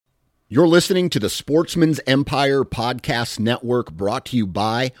You're listening to the Sportsman's Empire Podcast Network, brought to you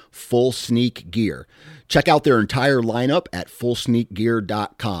by Full Sneak Gear. Check out their entire lineup at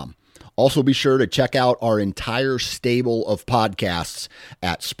fullsneakgear.com. Also be sure to check out our entire stable of podcasts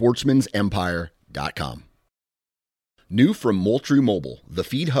at sportsmansempire.com. New from Moultrie Mobile, the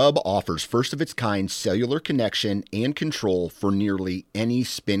Feed Hub offers first-of-its-kind cellular connection and control for nearly any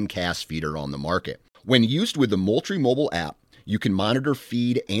spin cast feeder on the market. When used with the Moultrie Mobile app, you can monitor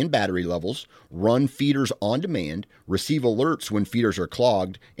feed and battery levels, run feeders on demand, receive alerts when feeders are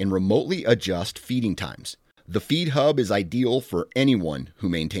clogged, and remotely adjust feeding times. The Feed Hub is ideal for anyone who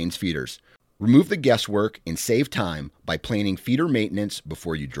maintains feeders. Remove the guesswork and save time by planning feeder maintenance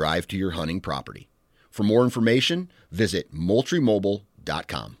before you drive to your hunting property. For more information, visit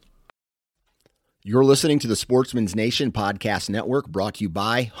MoultrieMobile.com. You're listening to the Sportsman's Nation Podcast Network, brought to you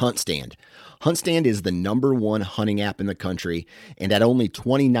by HuntStand. HuntStand is the #1 hunting app in the country, and at only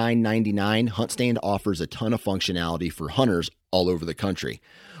 $29.99, HuntStand offers a ton of functionality for hunters all over the country.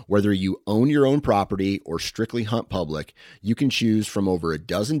 Whether you own your own property or strictly hunt public, you can choose from over a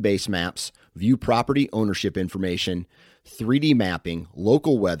dozen base maps, view property ownership information, 3D mapping,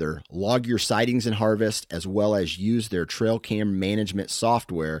 local weather, log your sightings and harvest, as well as use their trail cam management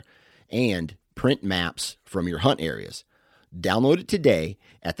software and print maps from your hunt areas. Download it today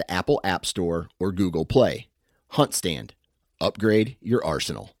at the Apple App Store or Google Play. HuntStand. Upgrade your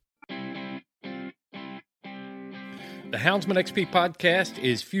arsenal. The Houndsman XP podcast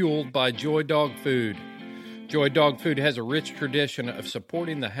is fueled by Joy Dog Food. Joy Dog Food has a rich tradition of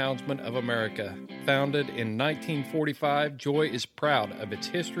supporting the Houndsman of America. Founded in 1945, Joy is proud of its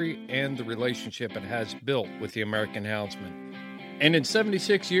history and the relationship it has built with the American Houndsman. And in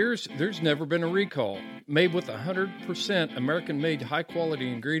 76 years, there's never been a recall. Made with 100% American-made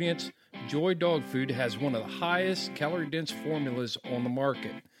high-quality ingredients, Joy Dog Food has one of the highest calorie-dense formulas on the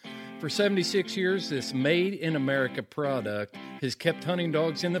market. For 76 years, this made-in-America product has kept hunting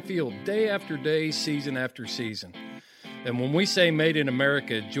dogs in the field day after day, season after season. And when we say made in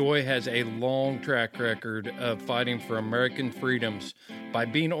America, Joy has a long track record of fighting for American freedoms by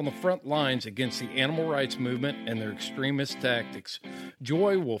being on the front lines against the animal rights movement and their extremist tactics.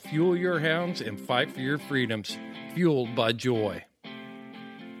 Joy will fuel your hounds and fight for your freedoms. Fueled by Joy.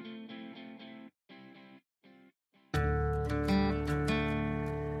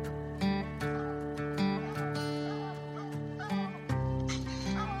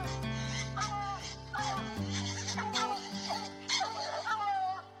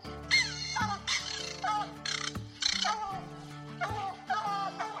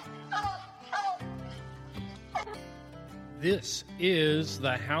 This is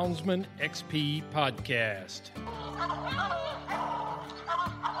the Houndsman XP podcast.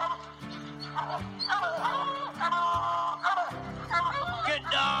 Good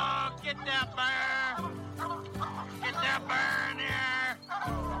dog, get that bear. Get that bear in here.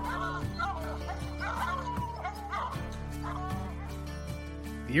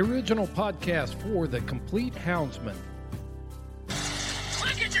 The original podcast for the complete Houndsman.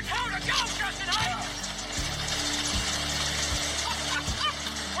 Look at your coat and go, Justin.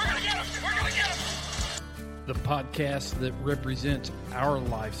 We're gonna get him. We're gonna get him. The podcast that represents our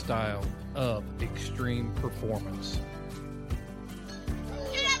lifestyle of extreme performance.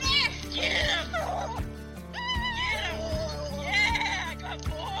 Get up there. Get him. Get him. Yeah, good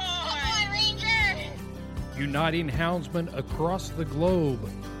boy, Ranger. Uniting houndsmen across the globe,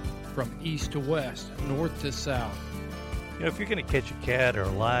 from east to west, north to south. You know, if you're going to catch a cat or a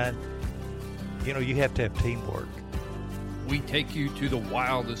lion, you know, you have to have teamwork. We take you to the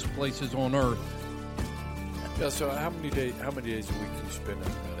wildest places on earth. Yeah, so how many days a week do you spend in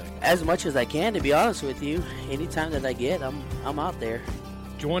Medak? As much as I can, to be honest with you. Anytime that I get, I'm out there.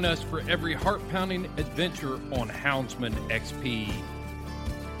 Join us for every heart-pounding adventure on Houndsman XP.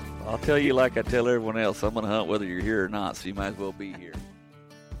 I'll tell you like I tell everyone else, I'm going to hunt whether you're here or not, so you might as well be here.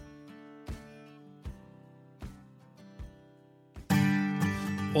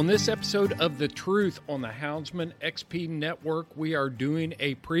 On this episode of The Truth on the Houndsman XP Network, we are doing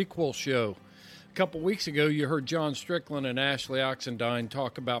a prequel show. A couple weeks ago, you heard John Strickland and Ashley Oxendine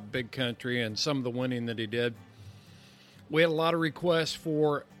talk about Big Country and some of the winning that he did. We had a lot of requests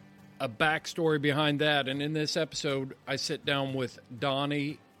for a backstory behind that, and in this episode, I sit down with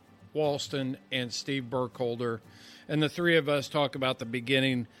Donnie Walston and Steve Burkholder, and the three of us talk about the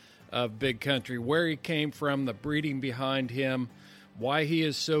beginning of Big Country, where he came from, the breeding behind him, why he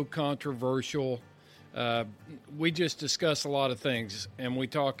is so controversial. We just discuss a lot of things, and we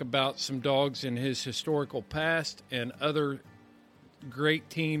talk about some dogs in his historical past and other great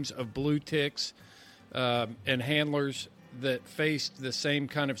teams of blue ticks and handlers that faced the same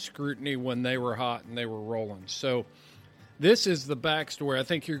kind of scrutiny when they were hot and they were rolling. So this is the backstory. I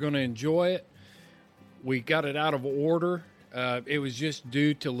think you're going to enjoy it. We got it out of order. It was just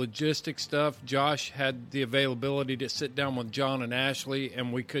due to logistic stuff. Josh had the availability to sit down with John and Ashley,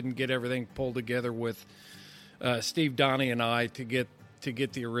 and we couldn't get everything pulled together with Steve, Donnie, and I to get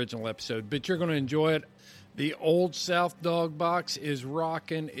the original episode. But you're going to enjoy it. The Old South Dog Box is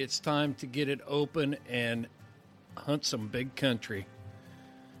rocking. It's time to get it open and hunt some big country.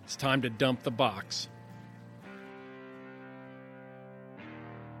 It's time to dump the box.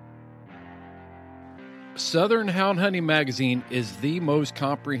 Southern Hound Hunting Magazine is the most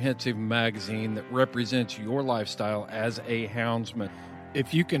comprehensive magazine that represents your lifestyle as a houndsman.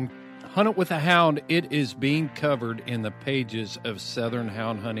 If you can hunt it with a hound, it is being covered in the pages of Southern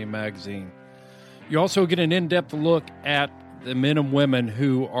Hound Hunting Magazine. You also get an in-depth look at the men and women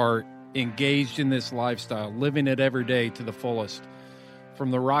who are engaged in this lifestyle, living it every day to the fullest.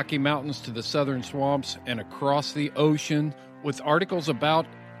 From the Rocky Mountains to the southern swamps and across the ocean, with articles about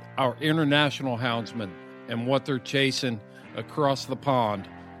our international houndsmen and what they're chasing across the pond.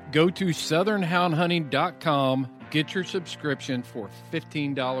 Go to southernhoundhunting.com. Get your subscription for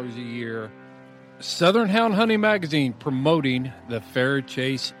 $15 a year. Southern Hound Hunting Magazine, promoting the fair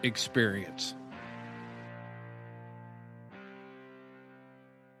chase experience.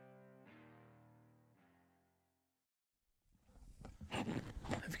 Have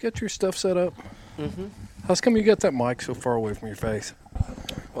you got your stuff set up? Mm-hmm. How's come you got that mic so far away from your face?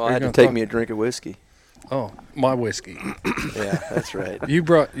 Well, I had to take me a drink of whiskey. Oh, my whiskey. Yeah, that's right. You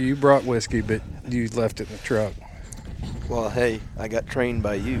brought whiskey, but you left it in the truck. Well, hey, I got trained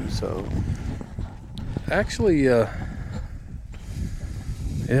by you, so. Actually, yeah,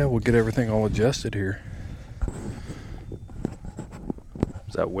 we'll get everything all adjusted here.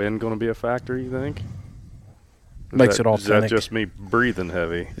 Is that wind going to be a factor, you think? Makes it authentic. Is that just me breathing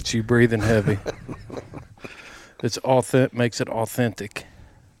heavy? It's you breathing heavy. It's authentic. Makes it authentic.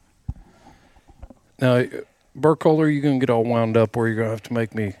 Now, Burkholder, you're going to get all wound up, or you're going to have to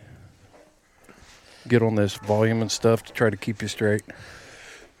make me get on this volume and stuff to try to keep you straight.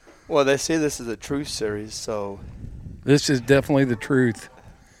 Well, they say this is a truth series, so. This is definitely the truth.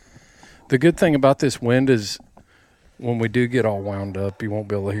 The good thing about this wind is when we do get all wound up, you won't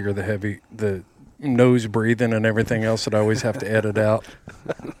be able to hear the nose breathing and everything else that I always have to edit out.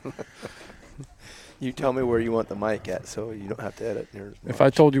 You tell me where you want the mic at, so you don't have to edit yours. If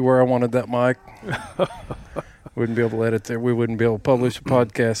I told you where I wanted that mic, wouldn't be able to edit there. We wouldn't be able to publish a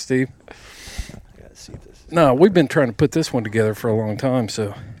podcast, Steve. I gotta see if this is No, we've been trying to put this one together for a long time,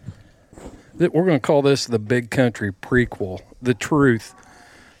 so we're going to call this the Big Country Prequel. The Truth,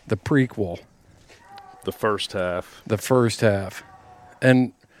 the prequel. The first half. The first half.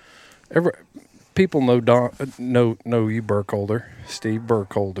 And people know you, Burkholder, Steve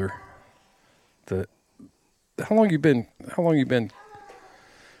Burkholder. How long you been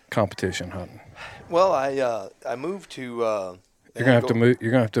competition hunting? Well, I moved to. You're gonna have to move.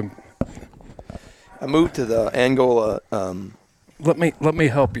 You're gonna have to. I moved to the Angola. Let me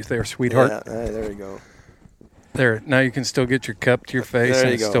help you there, sweetheart. Yeah, there you go. There. Now you can still get your cup to your face There and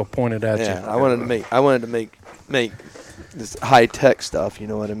you it's go. still pointed at Yeah, you. I wanted to make this high tech stuff. You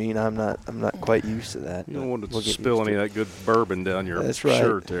know what I mean? I'm not quite used to that. You don't want to We'll get spill used any to of that good bourbon down your That's right.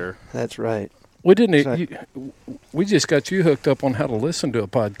 shirt there. That's right. We didn't. Sorry. We just got you hooked up on how to listen to a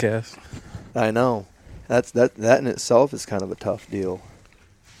podcast. I know. That in itself is kind of a tough deal.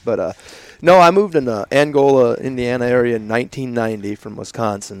 But no, I moved in the Angola, Indiana area in 1990 from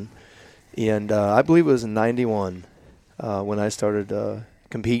Wisconsin, and I believe it was in '91 when I started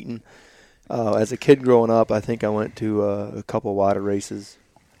competing. As a kid growing up, I think I went to a couple water races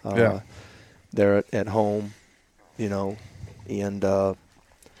there at home, you know, and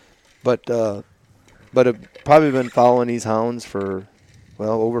but I've probably been following these hounds for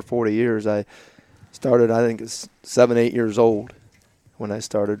over 40 years. I started, I think, 7, 8 years old when I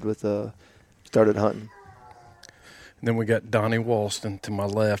started started hunting. And then we got Donnie Walston to my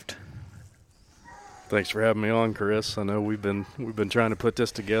left. Thanks for having me on, Chris. I know we've been trying to put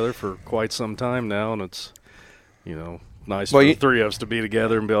this together for quite some time now, and it's nice for the three of us to be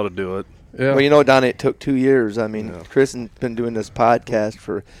together and be able to do it. Yeah. Well, Donnie, it took 2 years. I mean, Chris has been doing this podcast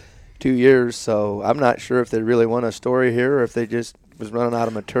for 2 years, so I'm not sure if they really want a story here or if they just was running out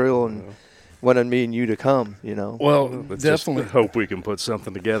of material and wanted me and you to come, Well, Let's definitely. just hope we can put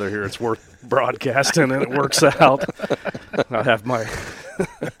something together here. It's worth broadcasting and it works out. I have my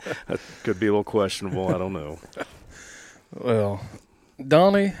that could be a little questionable. I don't know. Well,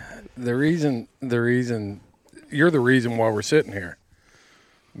 Donnie, the reason you're the reason why we're sitting here,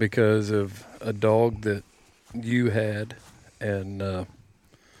 because of a dog that you had and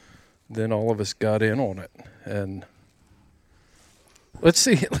then all of us got in on it. And let's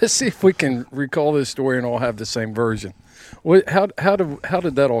see if we can recall this story and all have the same version. How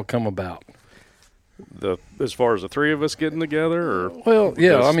did that all come about? As far as the three of us getting together, or well,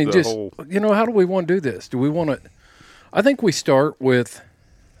 yeah, I mean, just how do we want to do this? Do we want to? I think we start with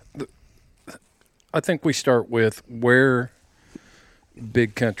where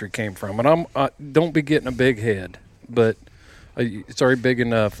Big Country came from, and don't be getting a big head, but it's already big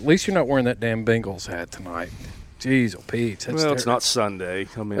enough. At least you're not wearing that damn Bengals hat tonight. Jeez, Pete. It's not Sunday.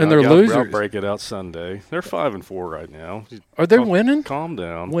 I mean, and they're losers. I'll break it out Sunday. They're 5-4 right now. Are they winning? Calm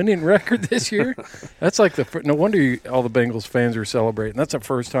down. Winning record this year? That's like no wonder all the Bengals fans are celebrating. That's the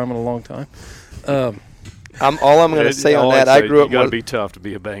first time in a long time. All I'm going to say on that, I grew up. You got to be tough to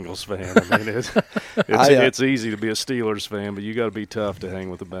be a Bengals fan. I mean, it's easy to be a Steelers fan, but you got to be tough to hang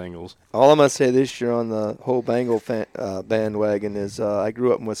with the Bengals. All I'm going to say this year on the whole Bengal bandwagon is I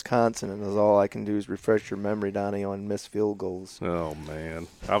grew up in Wisconsin, and all I can do is refresh your memory, Donnie, on missed field goals. Oh man,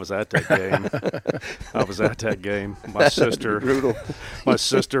 I was at that game. My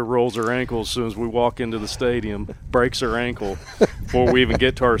sister rolls her ankle as soon as we walk into the stadium, breaks her ankle before we even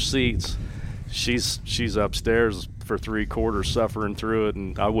get to our seats. She's upstairs for 3 quarters suffering through it,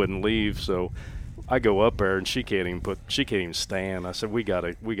 and I wouldn't leave. So I go up there, and she can't even stand. I said, we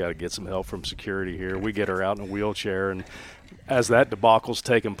gotta get some help from security here. We get her out in a wheelchair, and as that debacle's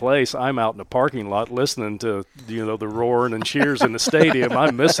taking place, I'm out in the parking lot listening to the roaring and cheers in the stadium.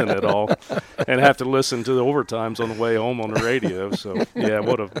 I'm missing it all, and have to listen to the overtimes on the way home on the radio. So yeah,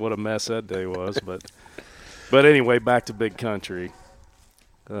 what a mess that day was. But anyway, back to Big Country.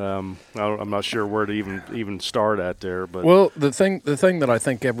 I'm not sure where to even start at there, but the thing that I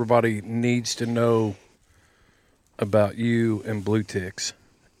think everybody needs to know about you and Blue Ticks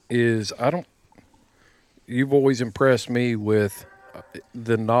is you've always impressed me with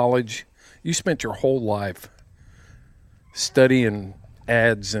the knowledge. You spent your whole life studying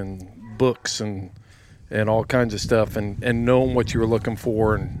ads and books and all kinds of stuff and knowing what you were looking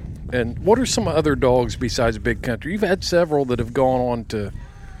for and what are some other dogs besides Big Country? You've had several that have gone on to.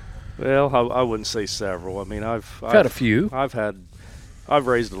 Well, I wouldn't say several. I mean, I've had a few. I've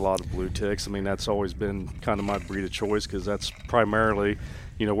raised a lot of Blue Ticks. I mean, that's always been kind of my breed of choice because that's primarily,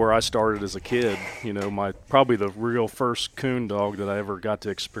 where I started as a kid. Probably the real first coon dog that I ever got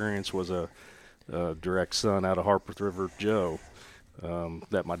to experience was a direct son out of Harpeth River, Joe,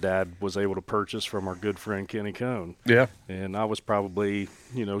 that my dad was able to purchase from our good friend Kenny Cone. Yeah. And I was probably,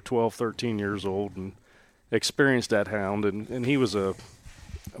 12, 13 years old and experienced that hound, and he was a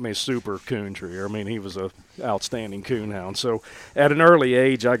super coon treer. I mean, he was a outstanding coon hound. So at an early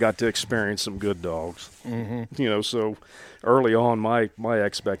age, I got to experience some good dogs. Mm-hmm. So early on, my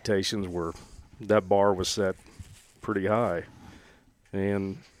expectations were that bar was set pretty high.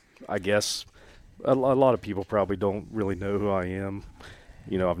 And I guess a lot of people probably don't really know who I am.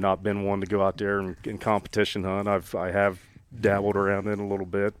 I've not been one to go out there and competition hunt. I have dabbled around in a little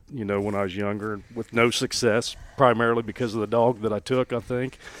bit, when I was younger with no success, primarily because of the dog that I took, I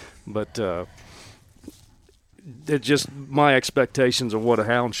think. But it just my expectations of what a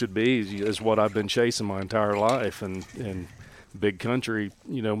hound should be is what I've been chasing my entire life, and Big Country,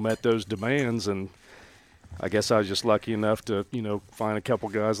 met those demands, and I guess I was just lucky enough to, find a couple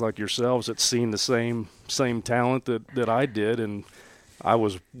guys like yourselves that seen the same talent that I did, and I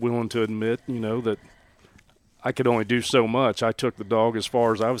was willing to admit, that I could only do so much. I took the dog as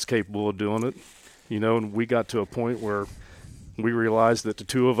far as I was capable of doing it, and we got to a point where we realized that the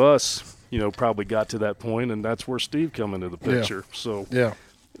two of us, probably got to that point, and that's where Steve come into the picture. Yeah. So yeah,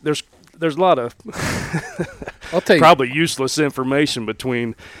 there's a lot of I'll tell you, probably useless information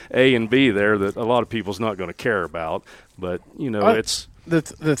between A and B there that a lot of people's not going to care about. But it's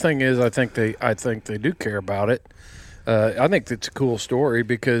the thing is, I think they do care about it. I think it's a cool story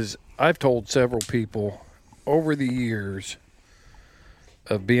because I've told several people over the years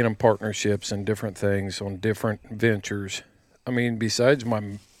of being in partnerships and different things on different ventures. I mean, besides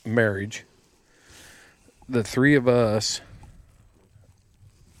my marriage, the three of us,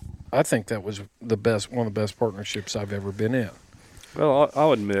 I think that was one of the best partnerships I've ever been in. Well,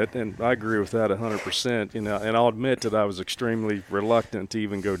 I'll admit, and I agree with that 100%, and I'll admit that I was extremely reluctant to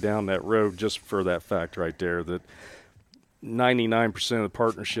even go down that road just for that fact right there, that 99% of the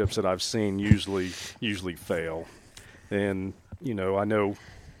partnerships that I've seen usually fail. And, I know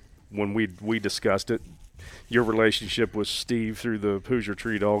when we discussed it, your relationship with Steve through the Hoosier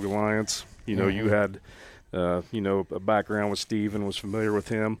Tree Dog Alliance, you had, a background with Steve and was familiar with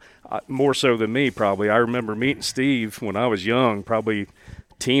him. More so than me, probably. I remember meeting Steve when I was young, probably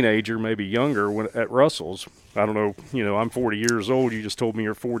teenager, maybe younger, at Russell's. I don't know, I'm 40 years old. You just told me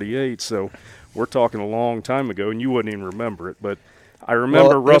you're 48, so we're talking a long time ago, and you wouldn't even remember it. But I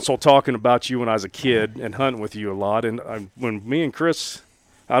remember Russell talking about you when I was a kid and hunting with you a lot. And when me and Chris,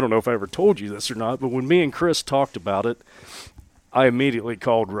 I don't know if I ever told you this or not, but when me and Chris talked about it, I immediately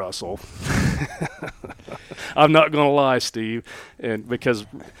called Russell. I'm not going to lie, Steve, and because,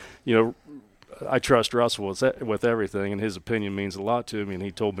 I trust Russell with everything, and his opinion means a lot to me. And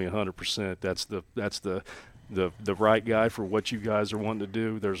he told me 100% that's the right guy for what you guys are wanting to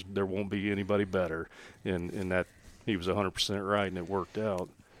do. There won't be anybody better, and that he was 100% right, and it worked out.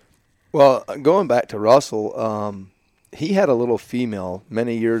 Well, going back to Russell, he had a little female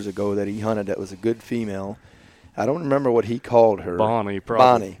many years ago that he hunted that was a good female. I don't remember what he called her. Bonnie,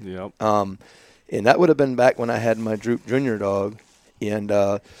 probably. Bonnie. Yep. And that would have been back when I had my Droop Jr. dog. And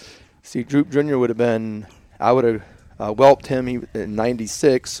Droop Jr. would have been, I would have whelped him in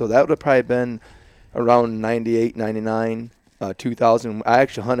 96, so that would have probably been around 98, 99, 2000. I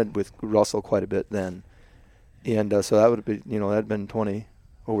actually hunted with Russell quite a bit then. And so that would have been, that had been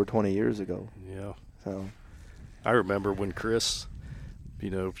over 20 years ago. Yeah. So I remember when Chris,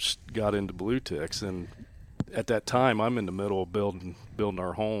 got into blue ticks, and at that time I'm in the middle of building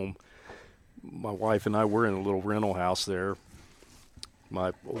our home. My wife and I were in a little rental house there.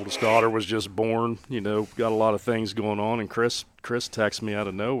 My oldest daughter was just born, got a lot of things going on, and Chris texted me out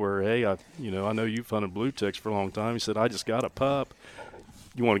of nowhere, hey, I know you've hunted blue ticks for a long time. He said, I just got a pup.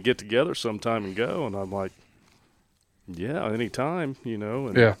 You want to get together sometime and go? And I'm like, yeah, anytime,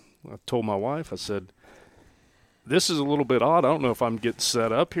 and yeah. I told my wife, I said, this is a little bit odd. I don't know if I'm getting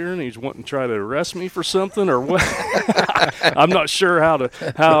set up here and he's wanting to try to arrest me for something or what. I'm not sure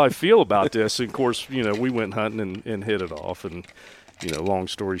how I feel about this. And of course, we went hunting and hit it off. And, long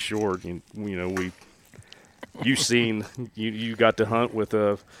story short, you got to hunt with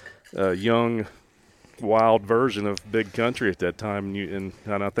a young, wild version of Big Country at that time. And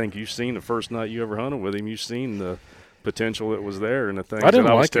I think you've seen the first night you ever hunted with him, you've seen the potential that was there and the things that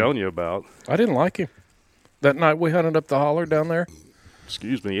I was telling you about. I didn't like him. That night we hunted up the holler down there.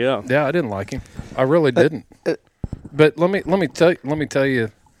 Excuse me, yeah. Yeah, I didn't like him. I really didn't. But let me tell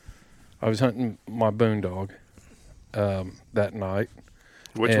you, I was hunting my boondog that night,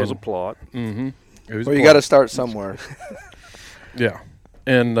 which was a plot. Mm-hmm. It was. Well, you got to start somewhere. Yeah,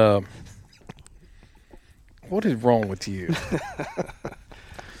 and what is wrong with you?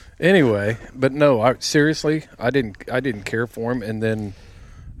 Anyway, but no, seriously, I didn't care for him, and then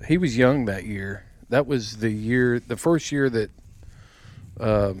he was young that year. That was the first year that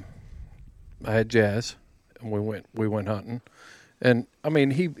I had Jazz, and we went hunting, and I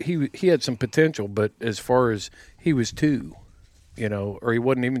mean he had some potential, but as far as he was 2, or he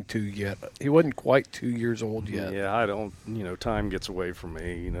wasn't even 2 yet. He wasn't quite 2 years old yet. Yeah, I don't. Time gets away from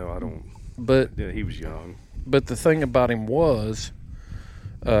me. I don't. But yeah, he was young. But the thing about him was,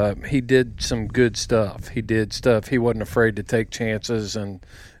 he did some good stuff. He did stuff. He wasn't afraid to take chances and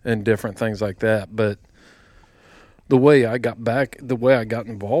different things like that. But the way I got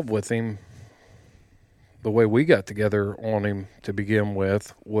involved with him, the way we got together on him to begin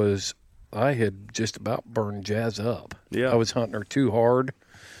with was I had just about burned Jazz up. Yeah. I was hunting her too hard,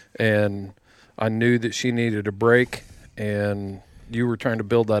 and I knew that she needed a break, and you were trying to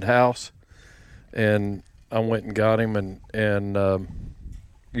build that house, and I went and got him, and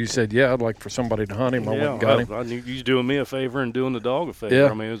you said, yeah, I'd like for somebody to hunt him. I went and got him. I knew you doing me a favor and doing the dog a favor.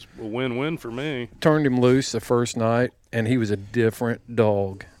 Yeah. I mean, it was a win-win for me. Turned him loose the first night, and he was a different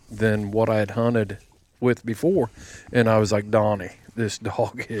dog than what I had hunted with before. And I was like, Donnie, this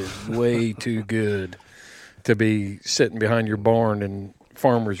dog is way too good to be sitting behind your barn in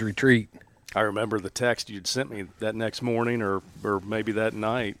Farmer's Retreat. I remember the text you'd sent me that next morning or maybe that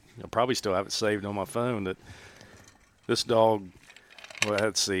night. I probably still have it saved on my phone that this dog – well,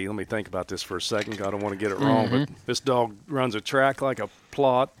 let's see. Let me think about this for a second. I don't want to get it wrong, but this dog runs a track like a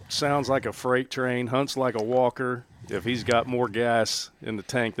plot, sounds like a freight train, hunts like a walker. If he's got more gas in the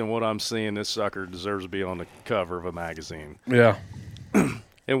tank than what I'm seeing, this sucker deserves to be on the cover of a magazine. Yeah.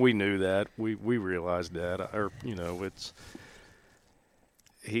 And we knew that. We realized that.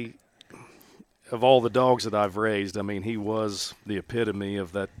 Of all the dogs that I've raised, I mean, he was the epitome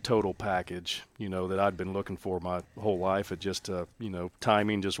of that total package, that I'd been looking for my whole life. It just,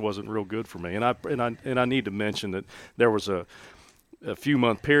 timing just wasn't real good for me. And I need to mention that there was a few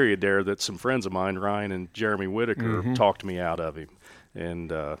month period there that some friends of mine, Ryan and Jeremy Whitaker, talked me out of him. And,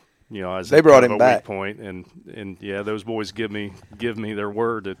 they brought him back. Point, and yeah, those boys give me their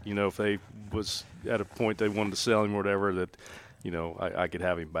word that, if they was at a point they wanted to sell him or whatever, that, I could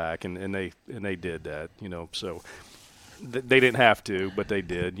have him back, and they did that, So They didn't have to, but they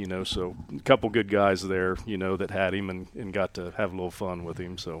did, you know. So a couple good guys there, you know, that had him and got to have a little fun with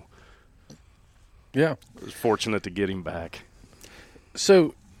him. So yeah, I was fortunate to get him back.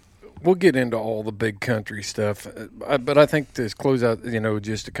 So we'll get into all the big country stuff, but I think to close out, you know,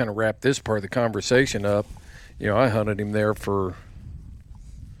 just to kind of wrap this part of the conversation up, you know, I hunted him there for,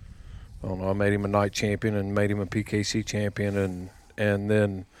 I don't know, I made him a night champion and made him a PKC champion, and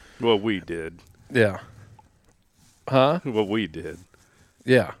then. Well, we did. Yeah. Huh? Well, we did.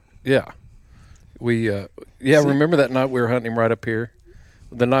 Yeah. We, remember that night we were hunting him right up here?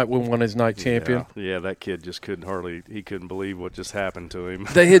 The night we won his night champion? Yeah, that kid just couldn't believe what just happened to him.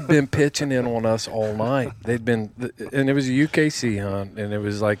 They had been pitching in on us all night. And it was a UKC hunt, and it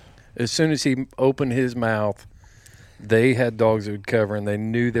was like, as soon as he opened his mouth, they had dogs that would cover, and they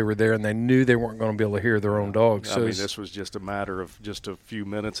knew they were there, and they knew they weren't going to be able to hear their own dogs. So this was just a matter of just a few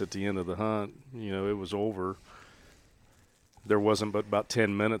minutes at the end of the hunt. You know, it was over. There wasn't but about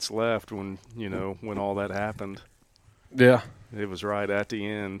 10 minutes left when all that happened. Yeah. It was right at the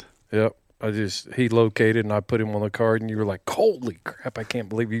end. Yep. He located, and I put him on the card, and you were like, holy crap, I can't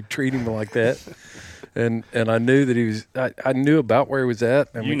believe you treat him like that. And I knew that he was – I knew about where he was at.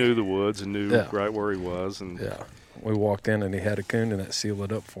 You knew the woods and knew right where he was. And yeah. We walked in, and he had a coon, and that sealed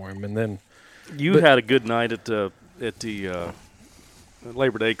it up for him. And then you had a good night at the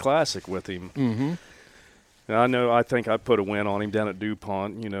Labor Day Classic with him. Mm-hmm. I think I put a win on him down at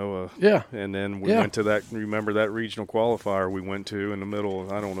DuPont, you know. Yeah. And then we went to that, remember that regional qualifier we went to in the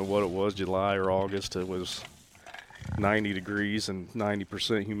middle, I don't know what it was, July or August. It was 90 degrees and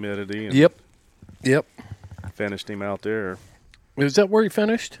 90% humidity. And Yep. Finished him out there. Is that where he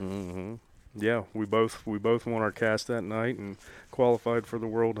finished? Mm-hmm. Yeah, we both won our cast that night and qualified for the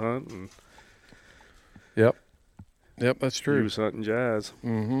World Hunt. And Yep, that's true. He was hunting Jazz.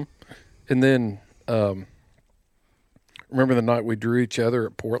 Mm-hmm. And then remember the night we drew each other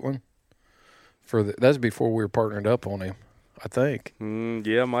at Portland? That's before we were partnered up on him, I think.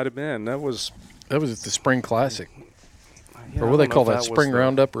 Yeah, might have been. That was at the Spring Classic. Yeah, or what do they call that? Spring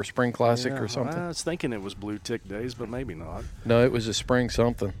Roundup or Spring Classic or something? I was thinking it was Blue Tick Days, but maybe not. No, it was a spring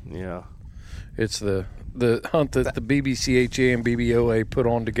something. Yeah. It's the hunt that the BBCHA and BBOA put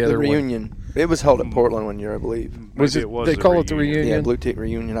on together. The reunion. It was held at Portland one year, I believe. They call it the reunion? Yeah, Blue Tick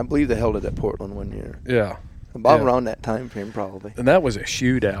Reunion. I believe they held it at Portland one year. Yeah. About around that time frame, probably. And that was a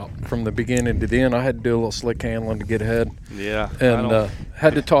shootout from the beginning to the end. I had to do a little slick handling to get ahead. Yeah. And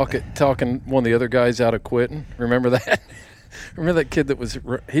had to talking one of the other guys out of quitting. Remember that? Remember that kid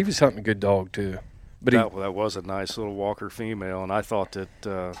he was hunting a good dog too. But that was a nice little Walker female, and I thought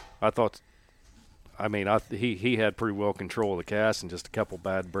he had pretty well control of the cast, and just a couple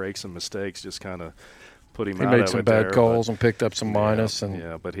bad breaks and mistakes just kind of put him out of it. He made some bad calls and picked up some minus.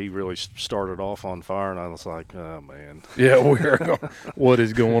 But he really started off on fire, and I was like, oh, man. Yeah, what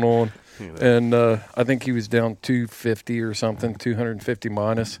is going on? And I think he was down 250 or something, 250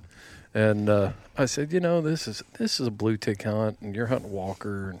 minus. And I said, this is a blue tick hunt, and you're hunting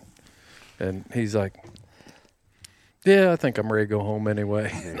Walker. And he's like, yeah, I think I'm ready to go home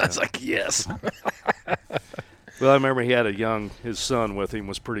anyway. Yeah. And I was like, yes. Well, I remember he had his son with him,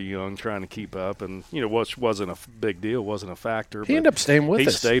 was pretty young, trying to keep up, and which wasn't a big deal, wasn't a factor. He ended up staying with us.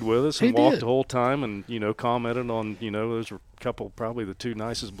 He stayed with us and walked the whole time, and commented on those were a couple, probably the two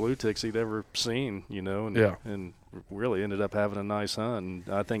nicest blue ticks he'd ever seen, and really ended up having a nice hunt. And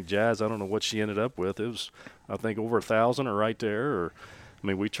I think Jazz, I don't know what she ended up with. It was, I think, over 1,000 or right there.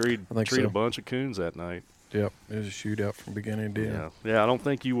 We treated a bunch of coons that night. Yep, it was a shootout from beginning to end. Yeah. I don't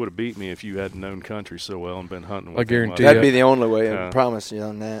think you would have beat me if you hadn't known country so well and been hunting with I guarantee That'd be the only way. I promise you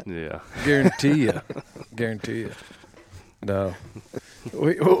on that. Yeah, guarantee you. No,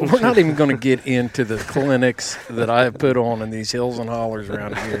 we're not even going to get into the clinics that I have put on in these hills and hollers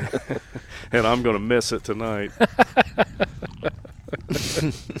around here. And I'm going to miss it tonight.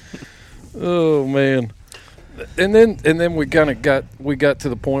 Oh man! And then we kind of got to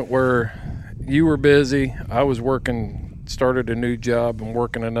the point where you were busy. I was started a new job and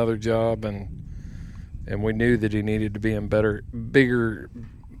working another job, and we knew that he needed to be on a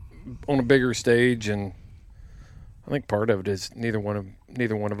bigger stage. And I think part of it is neither one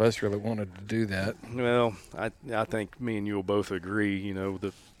of us really wanted to do that. Well, I think me and you will both agree.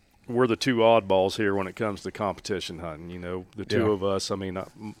 We're the two oddballs here when it comes to competition hunting. The two of us. I mean,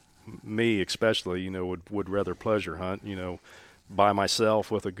 me especially. Would rather pleasure hunt. By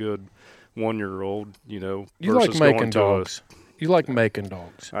myself with a good 1-year-old, You like making dogs. You like making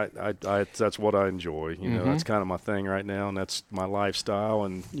dogs. I that's what I enjoy. That's kind of my thing right now, and that's my lifestyle.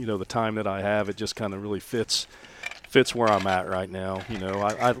 And the time that I have, it just kind of really fits where I'm at right now.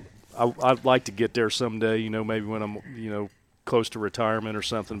 I'd like to get there someday, maybe when I'm, close to retirement or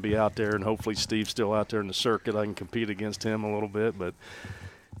something, be out there, and hopefully Steve's still out there in the circuit. I can compete against him a little bit, but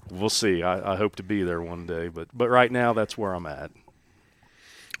we'll see. I hope to be there one day, but right now that's where I'm at.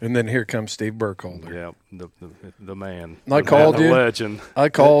 And then here comes Steve Burkholder. Yeah, the man. The legend. I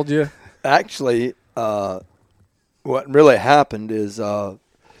called you. Actually, what really happened is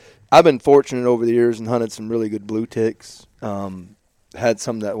I've been fortunate over the years and hunted some really good blue ticks. Had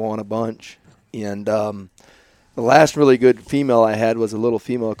some that won a bunch. And the last really good female I had was a little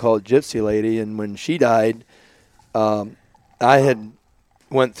female called Gypsy Lady. And when she died, I had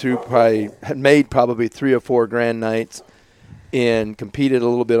made probably 3 or 4 grand nights and competed a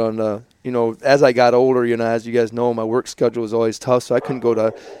little bit on the, as I got older, as you guys know, my work schedule was always tough, so I couldn't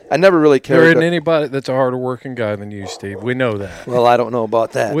go I never really cared. There isn't anybody that's a harder working guy than you, Steve. We know that. Well, I don't know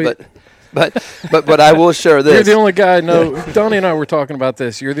about that, but I will share this. You're the only guy I know. Donnie and I were talking about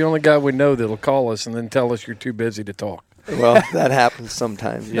this. You're the only guy we know that'll call us and then tell us you're too busy to talk. Well, that happens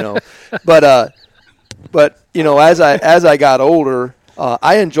sometimes, But as I got older,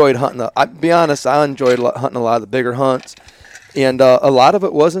 I enjoyed hunting. I'll be honest, I enjoyed hunting a lot of the bigger hunts. And a lot of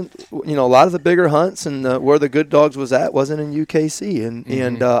it wasn't, a lot of the bigger hunts and where the good dogs wasn't in UKC.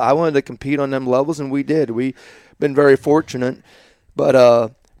 And I wanted to compete on them levels, and we did. We've been very fortunate.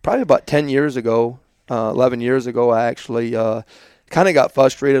 But probably about 10 years ago, 11 years ago, I actually kind of got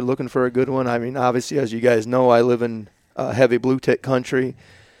frustrated looking for a good one. I mean, obviously, as you guys know, I live in heavy blue tick country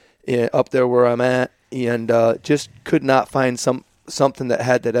up there where I'm at, and just could not find something that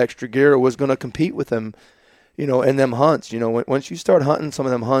had that extra gear or was going to compete with them. In them hunts, once you start hunting some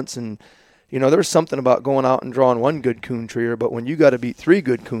of them hunts, and, there's something about going out and drawing 1 good coon treer, but when you got to beat 3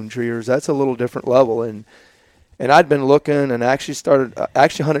 good coon treers, that's a little different level. And I'd been looking and actually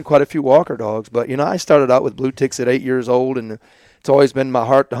hunted quite a few walker dogs, but, I started out with blue ticks at 8 years old, and it's always been my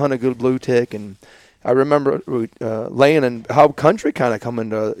heart to hunt a good blue tick. And I remember laying in how country kind of come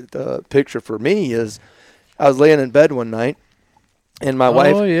into the picture for me is I was laying in bed one night. And my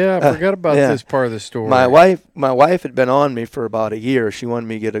wife. Oh yeah, I forgot about this part of the story. My wife had been on me for about a year. She wanted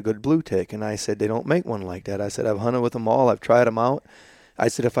me to get a good blue tick, and I said they don't make one like that. I said I've hunted with them all. I've tried them out. I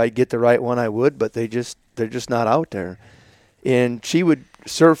said if I get the right one, I would, but they're just not out there. And she would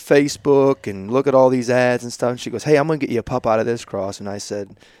surf Facebook and look at all these ads and stuff. And she goes, "Hey, I'm gonna get you a pup out of this cross." And I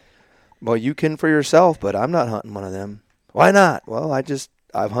said, "Well, you can for yourself, but I'm not hunting one of them." "Why not?" "Well,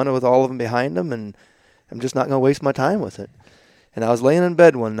 I've hunted with all of them behind them, and I'm just not gonna waste my time with it." And I was laying in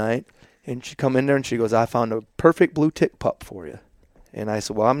bed one night, and she come in there and she goes, "I found a perfect blue tick pup for you." And I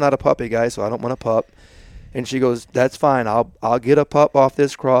said, "Well, I'm not a puppy guy, so I don't want a pup." And she goes, "That's fine. I'll get a pup off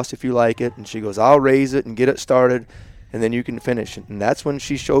this cross if you like it." And she goes, "I'll raise it and get it started, and then you can finish it." And that's when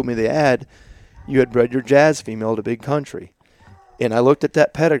she showed me the ad. You had bred your Jazz female to Big Country. And I looked at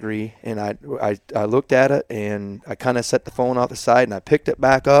that pedigree, and I looked at it, and I kind of set the phone off the side, and I picked it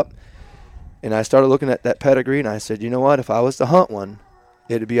back up. And I started looking at that pedigree, and I said, "You know what? If I was to hunt one,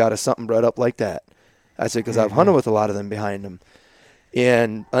 it'd be out of something bred up like that." I said, because I've hunted with a lot of them behind them.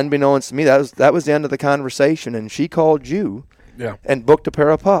 And unbeknownst to me, that was the end of the conversation. And she called you and booked a pair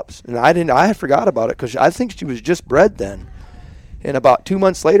of pups. And I forgot about it because I think she was just bred then. And about 2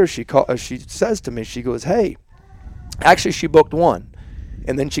 months later, she says to me, she goes, "Hey," actually she booked one.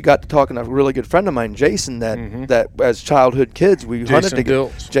 And then she got to talking to a really good friend of mine, Jason, that as childhood kids we hunted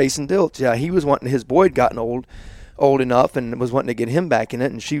together. Jason Diltz, yeah, he was wanting, his boy had gotten old enough and was wanting to get him back in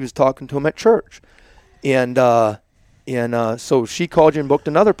it, and she was talking to him at church, and so she called you and booked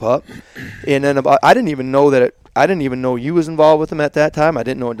another pup, and then I didn't even know you was involved with him at that time. I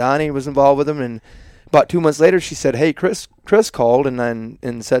didn't know Donnie was involved with him, and about 2 months later she said, "Hey, Chris called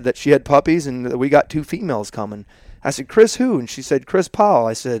and said that she had puppies and that we got 2 females coming." I said, "Chris who?" And she said, "Chris Powell."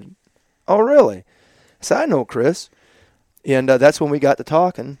 I said, "Oh, really?" I said, "I know Chris." And that's when we got to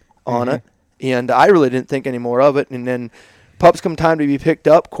talking on it. And I really didn't think any more of it. And then pups come time to be picked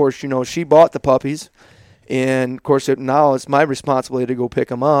up. Of course, she bought the puppies. And, of course, now it's my responsibility to go pick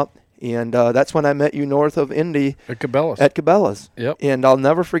them up. And that's when I met you north of Indy. At Cabela's. At Cabela's. Yep. And I'll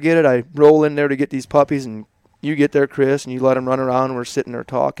never forget it. I roll in there to get these puppies, and you get there, Chris, and you let them run around, and we're sitting there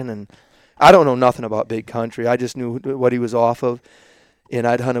talking. And I don't know nothing about Big Country. I just knew what he was off of. And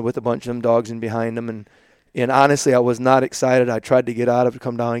I'd hunted with a bunch of them dogs in behind him. And honestly, I was not excited. I tried to get out of it,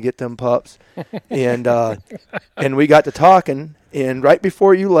 come down and get them pups. And we got to talking. And right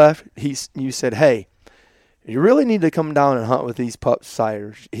before you left, you said, "Hey, you really need to come down and hunt with these pup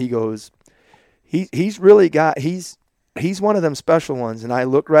sires." He goes, he's one of them special ones. And I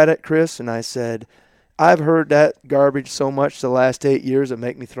looked right at Chris and I said, "I've heard that garbage so much the last 8 years it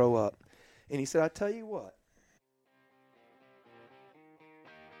make me throw up." And he said, "I'll tell you what."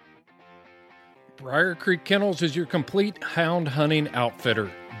 Briar Creek Kennels is your complete hound hunting outfitter.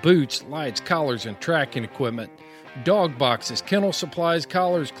 Boots, lights, collars, and tracking equipment. Dog boxes, kennel supplies,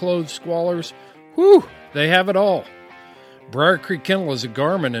 collars, clothes, squallers. Whew, they have it all. Briar Creek Kennel is a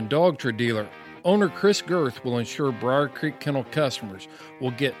Garmin and Dogtra dealer. Owner Chris Girth will ensure Briar Creek Kennel customers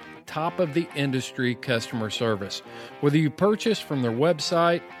will get top of the industry customer service. Whether you purchase from their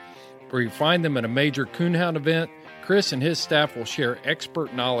website or you find them at a major coonhound event, Chris and his staff will share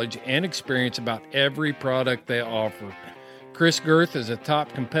expert knowledge and experience about every product they offer. Chris Girth is a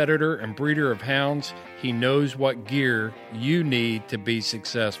top competitor and breeder of hounds. He knows what gear you need to be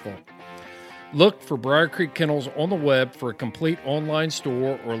successful. Look for Briar Creek Kennels on the web for a complete online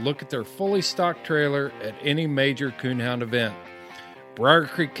store or look at their fully stocked trailer at any major coonhound event. Briar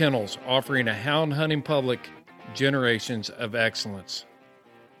Creek Kennels, offering a hound hunting public generations of excellence.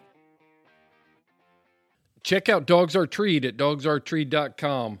 Check out Dogs Are Treed at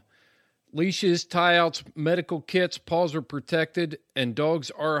dogsaretreed.com. Leashes, tie-outs, medical kits, paws are protected, and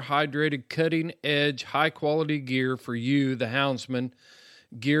dogs are hydrated, cutting-edge, high-quality gear for you, the houndsman.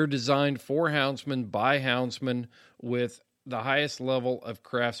 Gear designed for houndsmen by houndsmen with the highest level of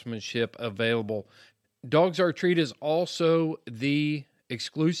craftsmanship available. Dogs Are Treed is also the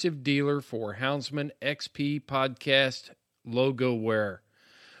exclusive dealer for Houndsman XP Podcast logo wear.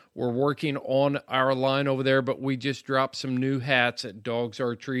 We're working on our line over there, but we just dropped some new hats at Dogs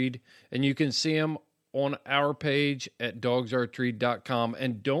Are Treed, and you can see them on our page at dogsaretreed.com.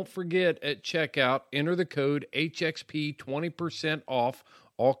 And don't forget at checkout, enter the code HXP 20% off,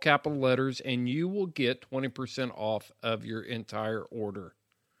 all capital letters, and you will get 20% off of your entire order.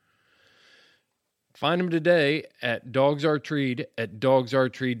 Find them today at Dogs Are Treed at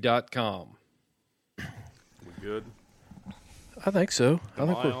dogsaretreed.com. We good? I think so. Am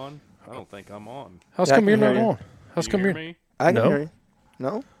I on? I don't think I'm on. How's come you're not on? How's Can come you you're hear me? I can hear you.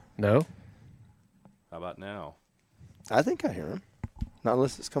 No? No. How about now? I think I hear him. Not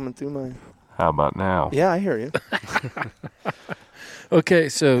unless it's coming through my... How about now? Yeah, I hear you. Okay,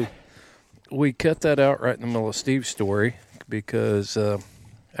 so we cut that out right in the middle of Steve's story because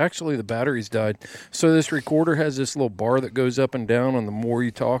actually the batteries died. So this recorder has this little bar that goes up and down, and the more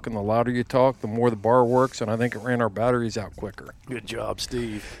you talk and the louder you talk, the more the bar works, and I think it ran our batteries out quicker. Good job,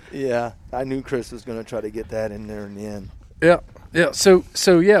 Steve. Yeah, I knew Chris was going to try to get that in there in the end. Yeah. So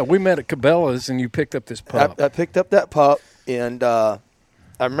yeah, we met at Cabela's, and you picked up this pup. I picked up that pup, and I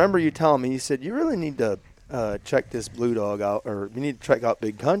remember you telling me, you said, you really need to check this blue dog out, or you need to check out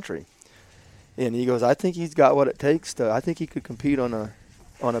Big Country. And he goes, I think he's got what it takes to, I think he could compete on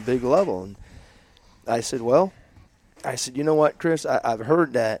a big level. And I said, you know what, Chris, I've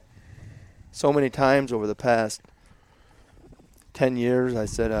heard that so many times over the past 10 years. I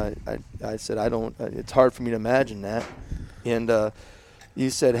said, I don't, it's hard for me to imagine that. And you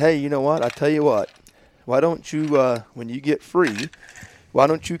said, hey, you know what, I tell you what, why don't you, when you get free, why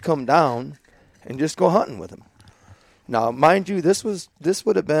don't you come down and just go hunting with him? Now, mind you, this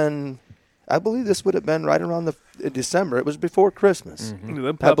would have been, I believe this would have been right around December. It was before Christmas. Mm-hmm.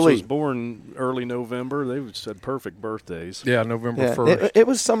 Them pups was born early November. They said perfect birthdays. Yeah, November 1st. It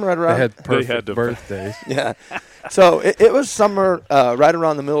was summer right around. They had perfect birthdays. Yeah. So it was summer right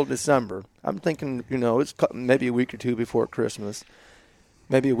around the middle of December. I'm thinking, it's maybe a week or two before Christmas,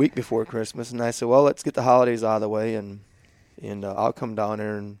 maybe a week before Christmas. And I said, well, let's get the holidays out of the way, and I'll come down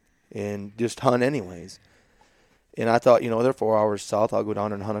there and just hunt anyways. And I thought, they're 4 hours south. I'll go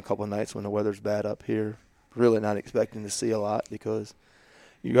down and hunt a couple of nights when the weather's bad up here. Really not expecting to see a lot because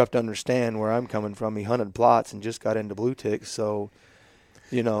you have to understand where I'm coming from. He hunted plots and just got into blue ticks, so,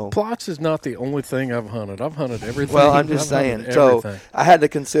 Plots is not the only thing I've hunted. I've hunted everything. Well, I'm just saying. So I had to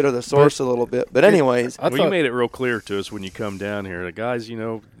consider the source a little bit. But anyways. You made it real clear to us when you come down here. The guys,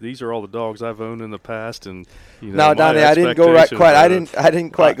 these are all the dogs I've owned in the past, and now, Donnie, I didn't go right quite. I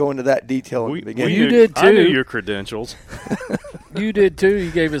didn't quite go into that detail in the beginning. You did too. I knew your credentials. You did too.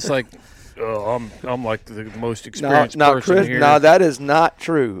 You gave us I'm like the most experienced person Chris, here. No, that is not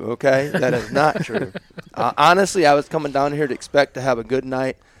true. Okay, that is not true. Honestly, I was coming down here to expect to have a good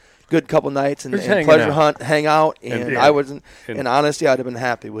night, good couple nights, and pleasure hunt, hang out, and I wasn't. And honestly, I'd have been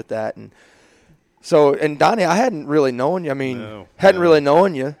happy with that. And so, and Donnie, I hadn't really known you. I mean, really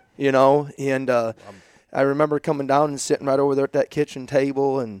known you, And I remember coming down and sitting right over there at that kitchen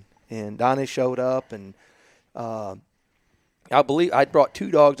table, and Donnie showed up, and I believe I brought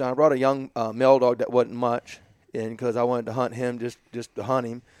two dogs, and I brought a young male dog that wasn't much, and because I wanted to hunt him, just to hunt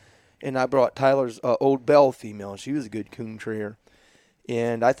him. And I brought Tyler's Old Belle female. She was a good coon treer.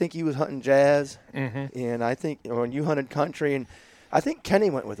 And I think he was hunting Jazz. Mm-hmm. And I think when you hunted Country, and I think Kenny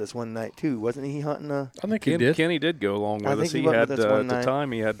went with us one night too, wasn't he hunting a? I think he did. Kenny did go along I with us. think he He went had with us one at the night.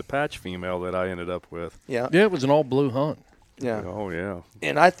 time he had the patch female that I ended up with. Yeah. Yeah, it was an all blue hunt. Yeah. Oh yeah.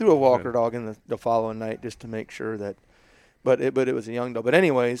 And I threw a walker dog in the following night just to make sure that, but it was a young dog. But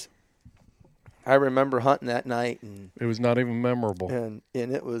anyways, I remember hunting that night and It was not even memorable.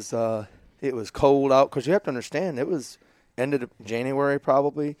 it was cold out because you have to understand it was ended of January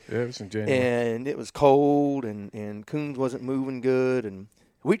probably. Yeah, it was in January. And it was cold and coons wasn't moving good and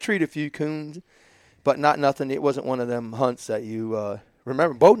we treated a few coons, but not nothing. It wasn't one of them hunts that you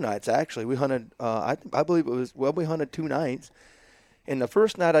remember. Both nights actually we hunted. I believe it was we hunted 2 nights. And the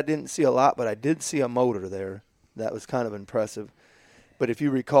first night I didn't see a lot, but I did see a motor there. That was kind of impressive. But if you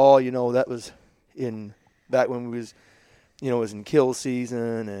recall, that was back when we was, it was in kill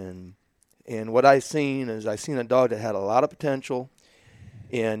season and what I seen is I seen a dog that had a lot of potential,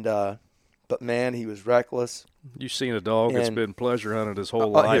 and but man, he was reckless. You've seen a dog that's been pleasure hunted his whole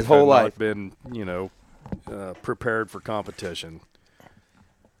his life. whole and life. Not been prepared for competition.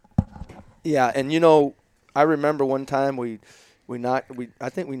 Yeah, and I remember one time I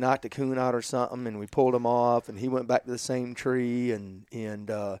think we knocked a coon out or something, and we pulled him off, and he went back to the same tree, and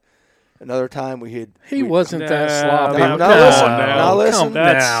another time He wasn't that sloppy. Now listen.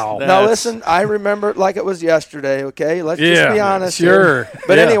 Now listen. I remember it like it was yesterday. Okay, let's just be honest. Sure. Here.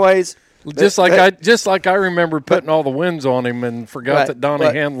 But anyways, just like I remember putting all the wins on him and forgot that Donnie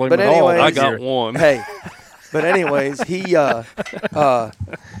handled him at all. anyways, I got one. Hey, but anyways, he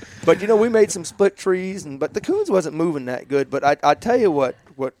but we made some split trees, but the coons wasn't moving that good. But I tell you what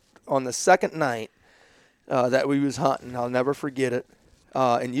on the second night that we was hunting, I'll never forget it.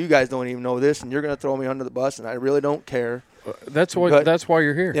 And you guys don't even know this, and you're going to throw me under the bus, and I really don't care. That's why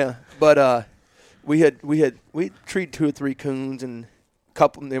you're here. Yeah, but we treed 2 or 3 coons and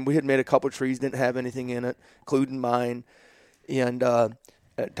we had made a couple trees, didn't have anything in it, including mine. And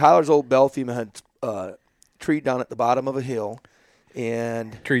Tyler's old bell female had treed down at the bottom of a hill,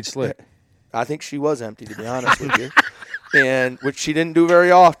 and treed slick. I think she was empty, to be honest with you. And which she didn't do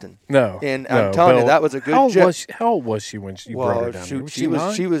very often. No. And I'm telling you, that was a good How old was she when you brought her down here?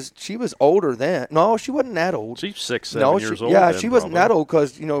 She was older then. No, she wasn't that old. She's 6, 7 years old. Yeah, then, she wasn't probably. that old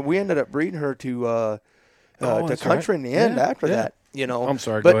because we ended up breeding her to country in the end after that. I'm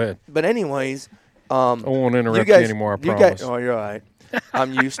sorry. Go ahead. But anyways, I won't interrupt you anymore. I promise. Oh, you're all right.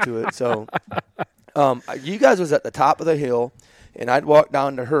 I'm used to it. So, you guys was at the top of the hill. And I'd walk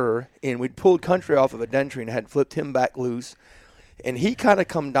down to her, and we'd pulled country off of a den tree and had flipped him back loose. And he kind of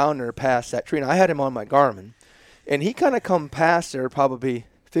come down there past that tree, and I had him on my Garmin. And he kind of come past there probably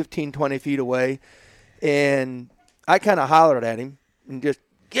 15, 20 feet away. And I kind of hollered at him and just,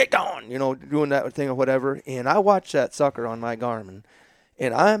 get going, doing that thing or whatever. And I watched that sucker on my Garmin.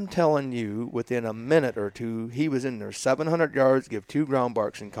 And I'm telling you, within a minute or two, he was in there 700 yards, give 2 ground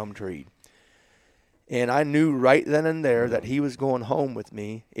barks, and come treed. And I knew right then and there that he was going home with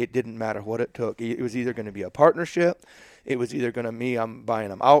me. It didn't matter what it took. It was either going to be a partnership. It was either going to be I'm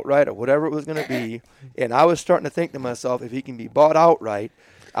buying him outright or whatever it was going to be. And I was starting to think to myself, if he can be bought outright,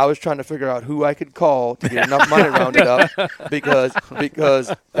 I was trying to figure out who I could call to get enough money rounded up because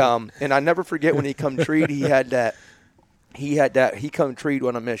and I never forget when he come treed, he come treed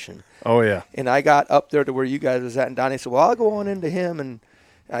on a mission. Oh, yeah. And I got up there to where you guys was at, and Donnie said, well, I'll go on into him. And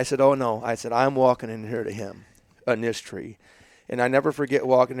I said, oh, no. I said, I'm walking in here to him on this tree. And I never forget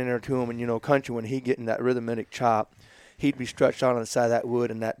walking in there to him. And, country, when he'd get in that rhythmic chop, he'd be stretched out on the side of that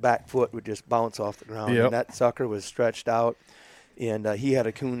wood, and that back foot would just bounce off the ground. Yep. And that sucker was stretched out. And he had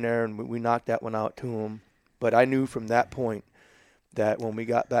a coon there, and we knocked that one out to him. But I knew from that point that when we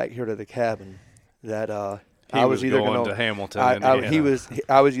got back here to the cabin that I was either going to Hamilton.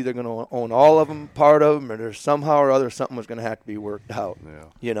 I was either going to own all of them, part of them, or there's somehow or other something was going to have to be worked out.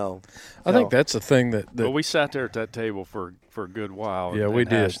 Yeah. I think that's the thing that. Well, we sat there at that table for a good while. Yeah, and we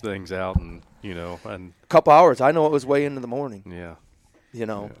did. hashed things out, and and a couple hours. I know it was way into the morning. Yeah.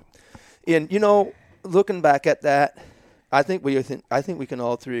 And looking back at that, I think we can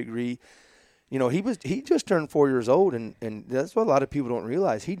all three agree. He just turned 4 years old, and that's what a lot of people don't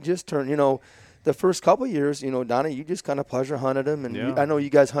realize. He just turned. The first couple of years, Donnie, you just kind of pleasure hunted him, and I know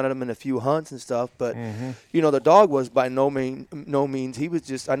you guys hunted him in a few hunts and stuff. But the dog was by no means. He was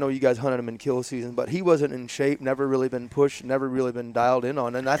just. I know you guys hunted him in kill season, but he wasn't in shape. Never really been pushed. Never really been dialed in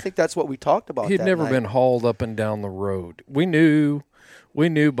on. And I think that's what we talked about. He'd never been hauled up and down the road. We knew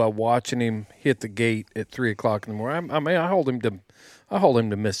by watching him hit the gate at 3:00 in the morning. I mean, I hauled him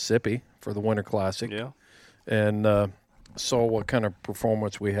to Mississippi for the Winter Classic. Yeah, and. Saw what kind of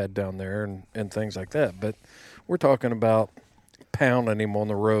performance we had down there and things like that. But we're talking about pounding him on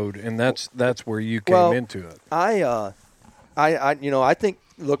the road, and that's where you came into it. I I think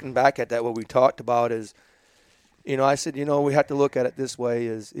looking back at that, what we talked about is, I said, we have to look at it this way: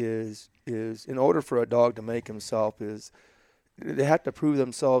 is in order for a dog to make himself, is they have to prove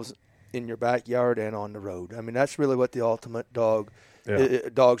themselves in your backyard and on the road. I mean, that's really what the ultimate dogs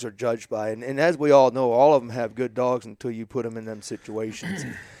are judged by. And as we all know, all of them have good dogs until you put them in them situations.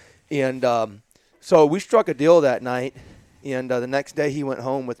 And so we struck a deal that night, and the next day he went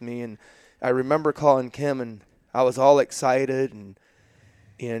home with me, and I remember calling Kim, and I was all excited,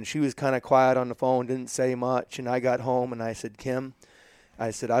 and she was kind of quiet on the phone, didn't say much, and I got home, and I said, Kim, I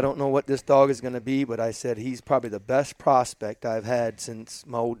said, I don't know what this dog is going to be, but I said, he's probably the best prospect I've had since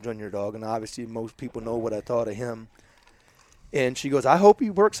my old junior dog, and obviously most people know what I thought of him. And she goes, I hope he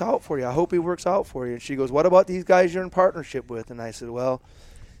works out for you. I hope he works out for you. And she goes, what about these guys you're in partnership with? And I said, well,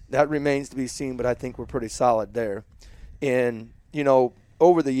 that remains to be seen, but I think we're pretty solid there. And,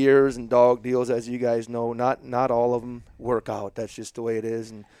 over the years and dog deals, as you guys know, not all of them work out. That's just the way it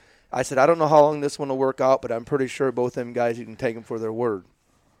is. And I said, I don't know how long this one will work out, but I'm pretty sure both them guys, you can take them for their word.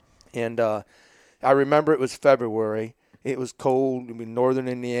 And I remember it was February. It was cold in northern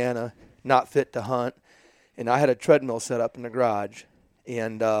Indiana, not fit to hunt. And I had a treadmill set up in the garage.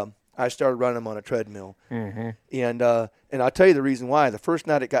 And I started running them on a treadmill. Mm-hmm. And I'll tell you the reason why. The first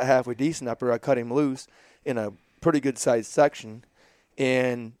night it got halfway decent up there, I cut him loose in a pretty good-sized section.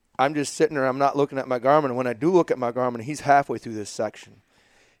 And I'm just sitting there. I'm not looking at my Garmin. And when I do look at my Garmin, he's halfway through this section.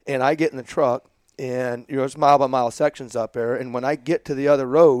 And I get in the truck, and it's mile-by-mile sections up there. And when I get to the other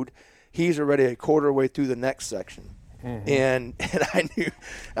road, he's already a quarter way through the next section. Mm-hmm. And I knew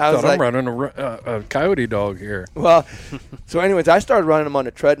I was I'm running a coyote dog here. Well, so anyways, I started running him on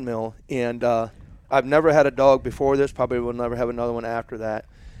the treadmill, and I've never had a dog before this. Probably will never have another one after that.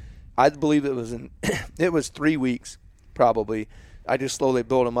 I believe it was 3 weeks probably. I just slowly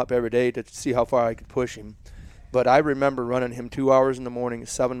built him up every day to see how far I could push him. But I remember running him 2 hours in the morning,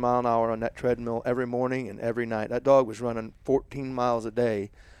 7 mile an hour on that treadmill every morning and every night. That dog was running 14 miles a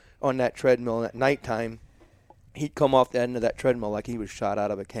day on that treadmill. And at nighttime, he'd come off the end of that treadmill like he was shot out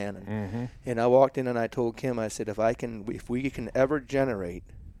of a cannon. Mm-hmm. And I walked in and I told Kim, I said, if we can ever generate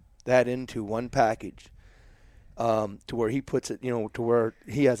that into one package, to where he puts it, to where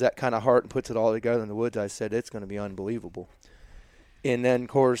he has that kind of heart and puts it all together in the woods, I said, it's going to be unbelievable. And then, of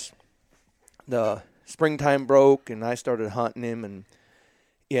course, the springtime broke, and I started hunting him, and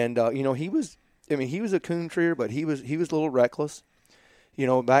he was a coon treer, but he was a little reckless.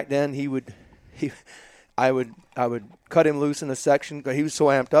 Back then I would cut him loose in a section because he was so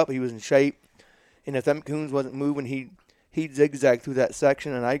amped up, he was in shape, and if them coons wasn't moving, he'd zigzag through that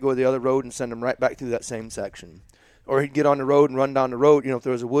section, and I'd go the other road and send him right back through that same section. Or he'd get on the road and run down the road. If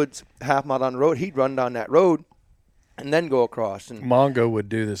there was a woods half mile down the road, he'd run down that road and then go across. And Mongo would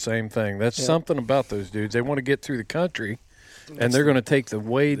do the same thing. That's something about those dudes. They want to get through the country, and they're going to take the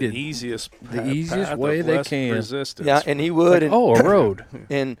easiest way they can. Resistance. Yeah, and he would. A road.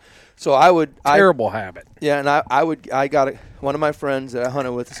 And so I would. Terrible habit. Yeah, and I got one of my friends that I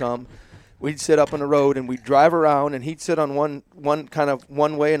hunted with some. We'd sit up on the road, and we'd drive around, and he'd sit on one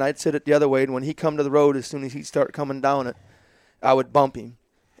way, and I'd sit at the other way. And when he come to the road, as soon as he'd start coming down it, I would bump him,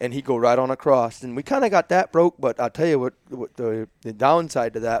 and he'd go right on across. And we kind of got that broke, but I'll tell you what the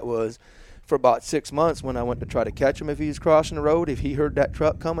downside to that was, for about 6 months when I went to try to catch him if he was crossing the road, if he heard that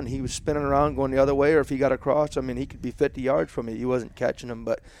truck coming, he was spinning around going the other way, or if he got across, he could be 50 yards from me. He wasn't catching him.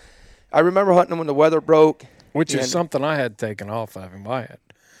 But I remember hunting him when the weather broke. Which is something I had taken off of him.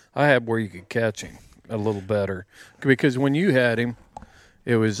 I had where you could catch him a little better. Because when you had him,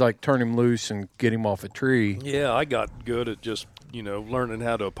 it was like turn him loose and get him off a tree. Yeah, I got good at just, learning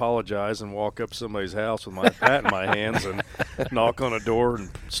how to apologize and walk up to somebody's house with my hat in my hands and knock on a door and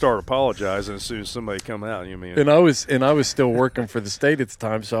start apologizing as soon as somebody come out. And I was still working for the state at the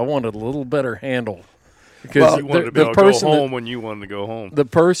time, so I wanted a little better handle. Because you wanted to be able to go home when you wanted to go home. The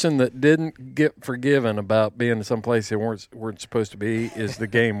person that didn't get forgiven about being someplace they weren't supposed to be is the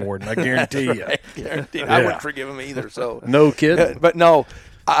game warden. I guarantee you. Guaranteed. Yeah. I wouldn't forgive him either. So no kidding. But no,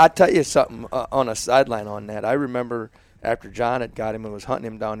 I'll tell you something on a sideline on that. I remember after John had got him and was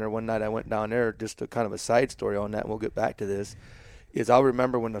hunting him down there one night, I went down there, just a kind of a side story on that, and we'll get back to this, is I'll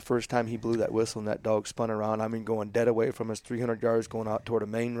remember when the first time he blew that whistle and that dog spun around, going dead away from us, 300 yards going out toward a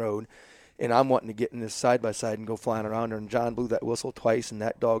main road. And I'm wanting to get in this side-by-side and go flying around there. And John blew that whistle twice, and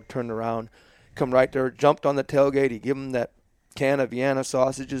that dog turned around, come right there, jumped on the tailgate. He gave him that can of Vienna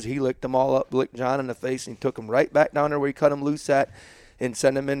sausages. He licked them all up, licked John in the face, and he took him right back down there where he cut him loose at and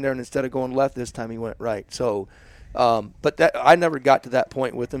sent him in there. And instead of going left this time, he went right. So But that I never got to that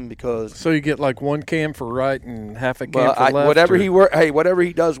point with him because. So you get like one cam for right and half a cam for left. Whatever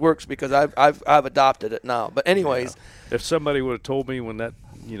he does works because I've adopted it now. But anyways, if somebody would have told me when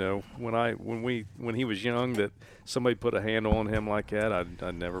he was young that somebody put a handle on him like that,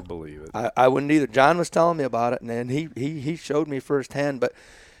 I'd never believe it. I wouldn't either. John was telling me about it, and he showed me firsthand. But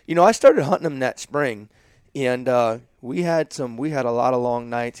I started hunting him that spring, and we had a lot of long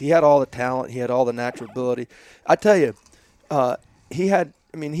nights. He had all the talent. He had all the natural ability. I tell you, he had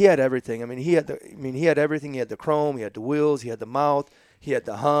everything. He had everything. He had the chrome. He had the wheels. He had the mouth. He had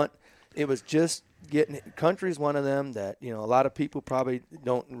the hunt. It was just Country's one of them that a lot of people probably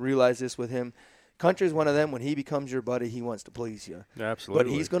don't realize this with him. Country's one of them. When he becomes your buddy, he wants to please you. Absolutely.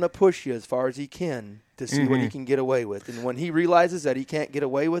 But he's going to push you as far as he can to see what he can get away with. And when he realizes that he can't get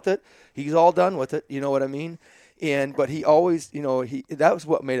away with it, he's all done with it. You know what I mean? But he always, that was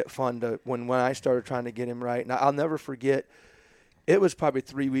what made it fun when I started trying to get him right. And I'll never forget. It was probably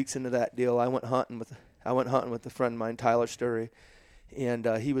 3 weeks into that deal. I went hunting with a friend of mine, Tyler Sturry, and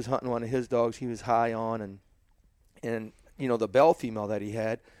he was hunting one of his dogs. He was high on, and the Bell female that he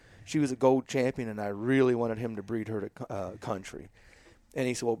had, she was a gold champion, and I really wanted him to breed her to Country. And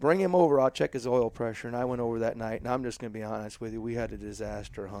he said, well, bring him over. I'll check his oil pressure. And I went over that night, and I'm just going to be honest with you. We had a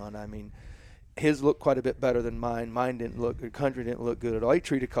disaster hunt. His looked quite a bit better than mine. Country didn't look good at all. He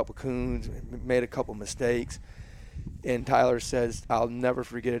treated a couple coons, made a couple mistakes. And Tyler says, I'll never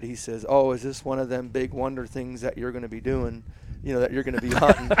forget it. He says, oh, is this one of them big wonder things that you're going to be doing? That you're going to be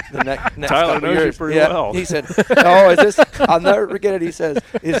hunting the next Tyler couple knows years. you pretty well. He said, oh, is this? I'll never forget it. He says,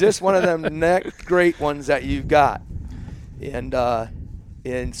 is this one of them next great ones that you've got? And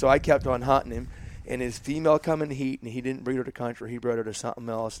so I kept on hunting him. And his female come in heat, and he didn't breed her to Country. He bred her to something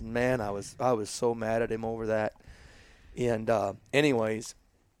else. And, man, I was so mad at him over that. And anyways,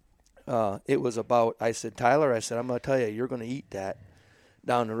 it was about, I said, Tyler, I'm going to tell you, you're going to eat that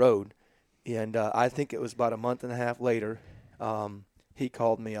down the road. And I think it was about a month and a half later, he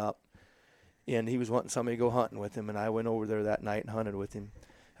called me up, and he was wanting somebody to go hunting with him. And I went over there that night and hunted with him.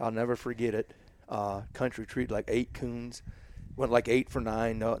 I'll never forget it. Country treated like 8 coons. Went like 8 for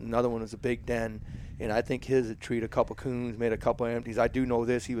 9. Another one was a big den, and I think his had treated a couple coons, made a couple empties. I do know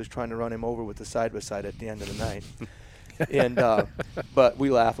this: he was trying to run him over with the side by side at the end of the night, and but we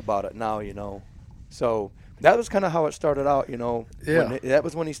laugh about it now, So that was kind of how it started out, Yeah. That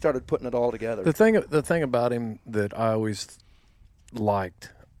was when he started putting it all together. The thing about him that I always liked,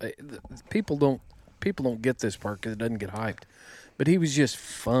 people don't get this part because it doesn't get hyped, but he was just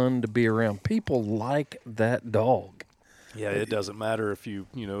fun to be around. People like that dog. Yeah, it doesn't matter if you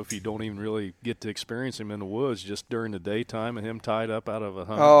don't even really get to experience him in the woods, just during the daytime and him tied up out of a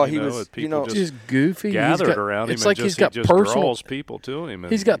hunt. Oh, he was, people just goofy. Gathered around him. It's like he's got personal. Draws people to him.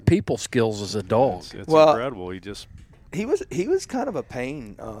 He's got people skills as a dog. It's incredible. He was kind of a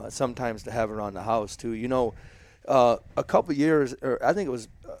pain sometimes to have around the house too. A couple years, or I think it was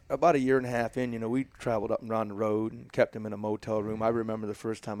about a year and a half in, we traveled up and down the road and kept him in a motel room. I remember the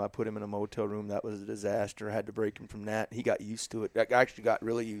first time I put him in a motel room, that was a disaster. I had to break him from that. He got used to it. I actually got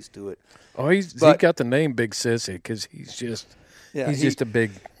really used to it. Oh, he got the name Big Sissy because he's just a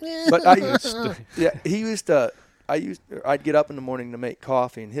big. But I'd get up in the morning to make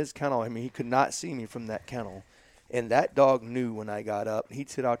coffee, and his kennel, he could not see me from that kennel. And that dog knew when I got up. He'd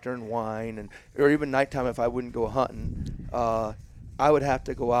sit out there and whine, or even nighttime if I wouldn't go hunting, I would have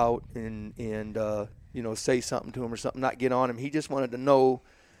to go out and say something to him or something, not get on him. He just wanted to know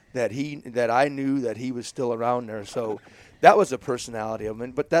that I knew that he was still around there. So that was the personality of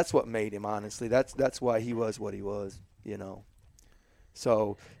him. But that's what made him, honestly. That's why he was what he was.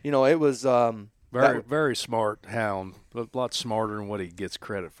 So it was very smart hound, a lot smarter than what he gets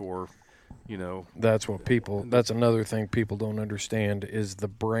credit for. That's another thing people don't understand is the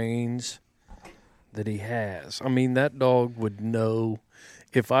brains that he has. That dog would know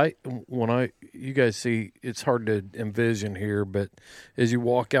you guys see, it's hard to envision here, but as you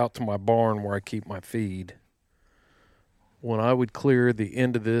walk out to my barn where I keep my feed, when I would clear the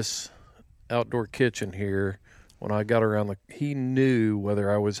end of this outdoor kitchen here, when I got around he knew whether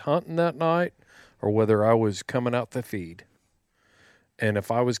I was hunting that night or whether I was coming out to feed. And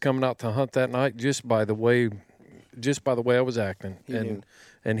if I was coming out to hunt that night, just by the way I was acting,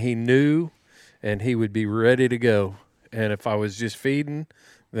 he knew, and he would be ready to go. And if I was just feeding,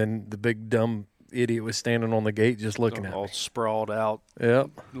 then the big dumb idiot was standing on the gate just looking at me. All sprawled out,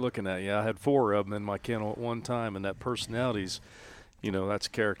 looking at you. I had 4 of them in my kennel at one time, and that personality's, that's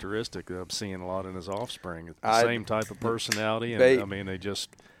characteristic that I'm seeing a lot in his offspring. It's the same type of personality, and they just.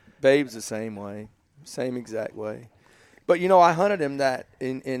 Babe's the same way, same exact way. But I hunted him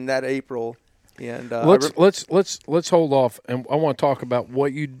in that April, And let's hold off, and I want to talk about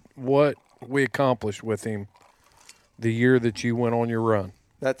what we accomplished with him the year that you went on your run.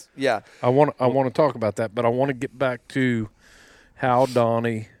 I want to talk about that, but I want to get back to how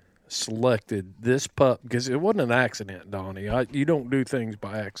Donnie selected this pup, because it wasn't an accident, Donnie. You don't do things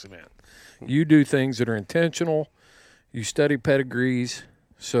by accident. You do things that are intentional. You study pedigrees.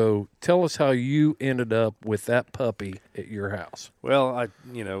 So tell us how you ended up with that puppy at your house. Well, I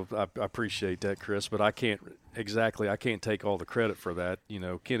appreciate that, Chris, but I can't take all the credit for that. You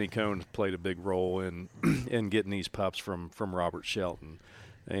know, Kenny Cone played a big role in getting these pups from Robert Shelton.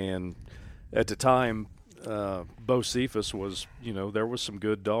 And at the time, Bocephus was, there was some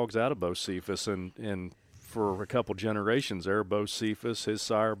good dogs out of Bocephus, and for a couple generations there, Bocephus, his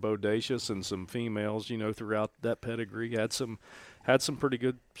sire Bodacious, and some females, throughout that pedigree had some pretty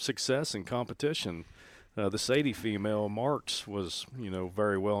good success in competition. The Sadie female, Marks, was,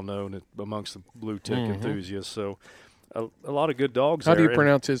 very well known amongst the blue tick enthusiasts. So a lot of good dogs How there. do you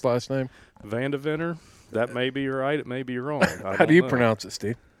pronounce his last name? Vandeventer. That may be right. It may be wrong. How do you pronounce it,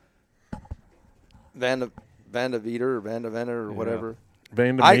 Steve? Vandeveter or Vandeventer or whatever.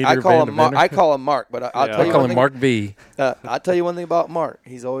 I call him Mark, but I'll tell you call him Mark V. I'll tell you one thing about Mark.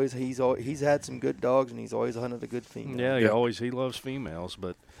 He's had some good dogs, and he's always hunted a good female. Yeah, he loves females,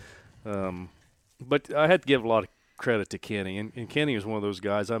 but I had to give a lot of credit to Kenny, and Kenny was one of those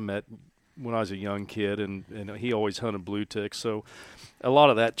guys I met when I was a young kid, and he always hunted blue ticks, so a lot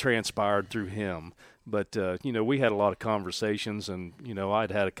of that transpired through him. But, we had a lot of conversations, and,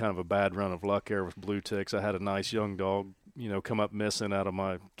 I'd had a kind of a bad run of luck there with blue ticks. I had a nice young dog, come up missing out of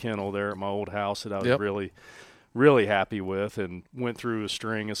my kennel there at my old house that I was really, really happy with, and went through a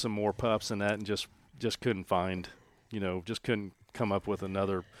string of some more pups and that, and just couldn't find, just couldn't come up with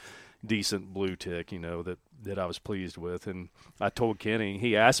another decent blue tick, that I was pleased with. And I told Kenny,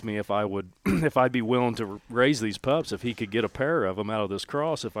 he asked me if I'd be willing to raise these pups, if he could get a pair of them out of this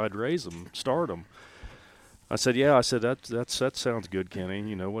cross, if I'd raise them, start them. I said, yeah. I said, that sounds good,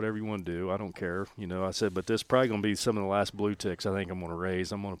 Kenny. Whatever you want to do, I don't care. I said, but this is probably going to be some of the last blue ticks I think I'm going to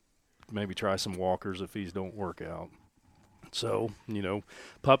raise. I'm going to maybe try some walkers if these don't work out. So,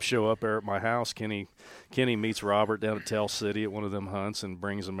 pups show up there at my house. Kenny meets Robert down at Tell City at one of them hunts and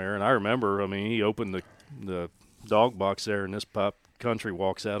brings them there. And I remember, he opened the dog box there, and this pup, Country,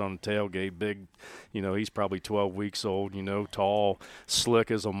 walks out on the tailgate, big, he's probably 12 weeks old, tall,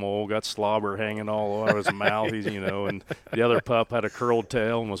 slick as a mole, got slobber hanging all over his mouth, and the other pup had a curled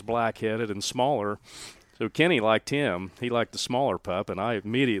tail and was black-headed and smaller. So Kenny liked him. He liked the smaller pup, and I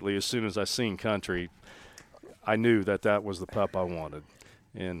immediately, as soon as I seen Country, I knew that was the pup I wanted.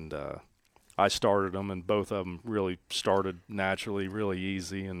 And I started them, and both of them really started naturally, really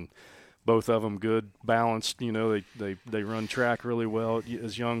easy, and both of them good, balanced. They run track really well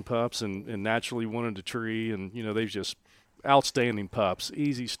as young pups, and naturally wanted to tree, and they've just outstanding pups,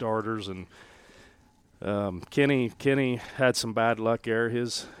 easy starters. And Kenny had some bad luck there.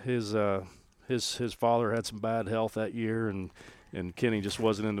 His father had some bad health that year, and Kenny just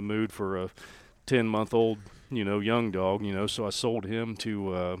wasn't in the mood for a 10-month-old young dog. So I sold him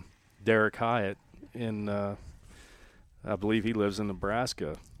to Derek Hyatt, and I believe he lives in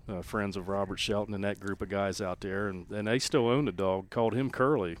Nebraska. Friends of Robert Shelton and that group of guys out there, and they still own a dog, called him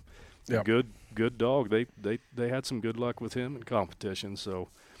Curly. Yep. Good dog. They had some good luck with him in competition, so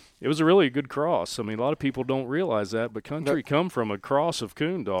it was a really good cross. A lot of people don't realize that, but Country come from a cross of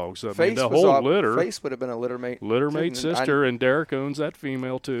coon dogs. The whole litter. Face would have been a litter mate. Litter mate sister, and Derek owns that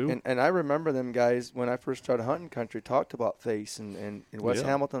female too. And I remember them guys when I first started hunting Country talked about Face and Wes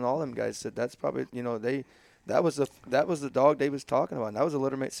Hamilton. All them guys said that's probably That was the dog they was talking about. And that was a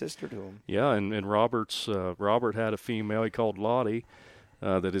littermate sister to him. Yeah, and Robert had a female he called Lottie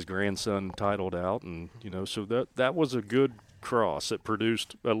that his grandson titled out, and so that was a good cross. It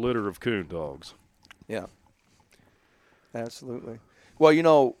produced a litter of coon dogs. Yeah, absolutely.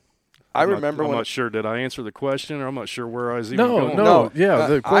 Well, I remember I'm when not sure. Did I answer the question? Or I'm not sure where I was even going. No. Yeah,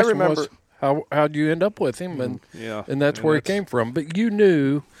 the question I remember, was how'd you end up with him, and that's where he came from. But you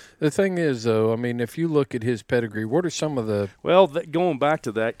knew. The thing is, though, if you look at his pedigree, what are some of the – Well, going back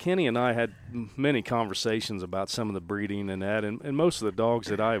to that, Kenny and I had many conversations about some of the breeding and that, and most of the dogs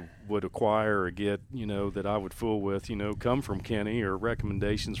that I would acquire or get, that I would fool with, come from Kenny or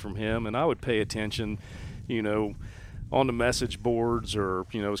recommendations from him, and I would pay attention, on the message boards, or,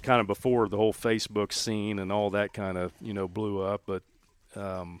 it was kind of before the whole Facebook scene and all that kind of, blew up, but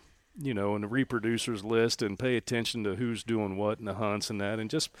in the reproducers list, and pay attention to who's doing what in the hunts and that, and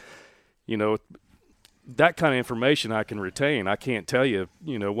just, that kind of information I can retain. I can't tell you,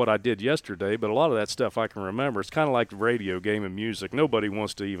 what I did yesterday, but a lot of that stuff I can remember. It's kind of like the radio game and music. Nobody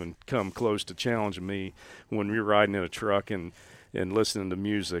wants to even come close to challenging me when we're riding in a truck and listening to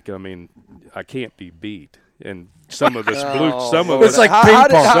music. I mean, I can't be beat. And some of this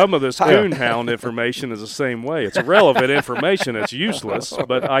coonhound information is the same way. It's irrelevant information. It's useless,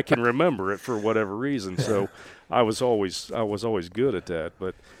 but I can remember it for whatever reason. So I was always good at that.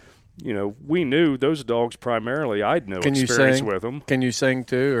 But we knew those dogs primarily. I'd no experience with them. Can you sing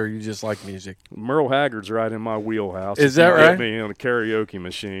too, or you just like music? Merle Haggard's right in my wheelhouse. Is that right? Get me on a karaoke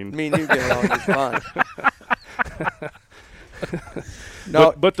machine. Me and you get along just fine.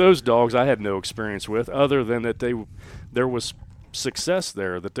 No, but those dogs I had no experience with, other than that there was success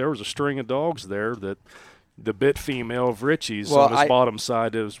there. That there was a string of dogs there that. The bit female of Richie's on his bottom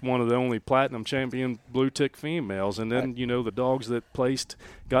side is one of the only platinum champion blue tick females. And then, the dogs that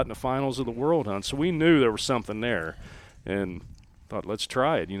got in the finals of the World Hunt. So we knew there was something there and thought, let's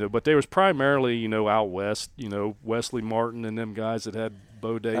try it, But they was primarily, out west, Wesley Martin and them guys that had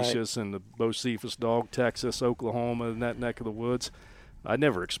Bodacious and the Bocephus dog, Texas, Oklahoma, and that neck of the woods. I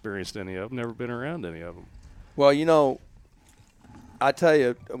never experienced any of them, never been around any of them. Well, I tell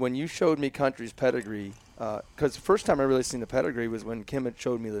you, when you showed me Country's pedigree, because the first time I really seen the pedigree was when Kim had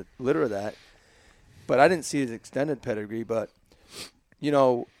showed me the litter of that, but I didn't see his extended pedigree. But,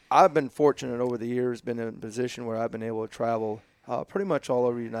 I've been fortunate over the years, been in a position where I've been able to travel pretty much all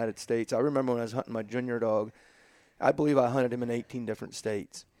over the United States. I remember when I was hunting my junior dog, I believe I hunted him in 18 different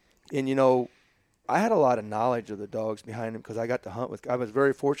states. And, I had a lot of knowledge of the dogs behind him because I got to hunt with – I was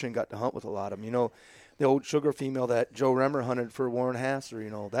very fortunate and got to hunt with a lot of them. The old sugar female that Joe Remmer hunted for Warren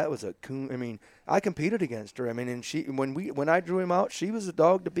Hasser, that was a coon. I mean, I competed against her. I mean, and she when I drew him out, she was a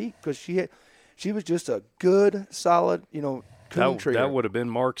dog to beat because she was just a good, solid, coon treater. That would have been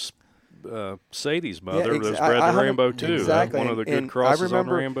Mark's Sadie's mother. That was bred to Rainbow too. Exactly. One of the good crosses on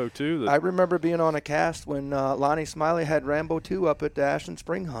Rainbow too. I remember being on a cast when Lonnie Smiley had Rambo 2 up at the Ashland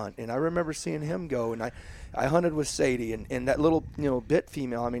Spring Hunt, and I remember seeing him go. And I hunted with Sadie and that little bit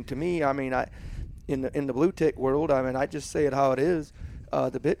female. I mean, to me, in the blue tick world, I just say it how it is.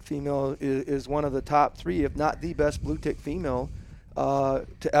 The bit female is one of the top 3, if not the best blue tick female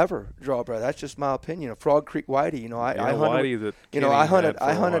to ever draw breath. That's just my opinion. Frog Creek Whitey, I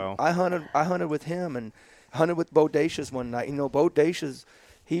hunted with him and hunted with Bodacious one night. Bodacious,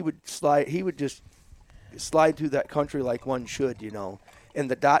 he would just slide through that country like one should,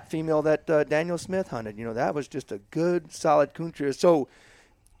 And the dot female that Daniel Smith hunted, that was just a good, solid coon treater. So.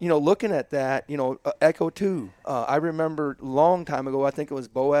 Looking at that, Echo 2, I remember a long time ago, I think it was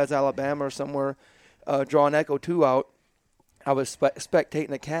Boaz, Alabama or somewhere, drawing Echo 2 out. I was spectating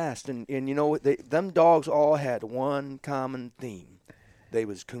a cast, and them dogs all had one common theme. They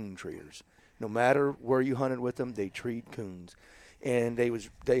was coon treaters. No matter where you hunted with them, they treat coons. And they was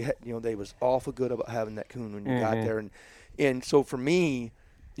awful good about having that coon when you got there. And so for me,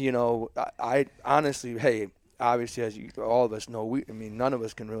 I honestly, hey, obviously, as all of us know, none of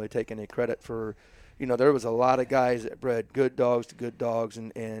us can really take any credit for, there was a lot of guys that bred good dogs to good dogs,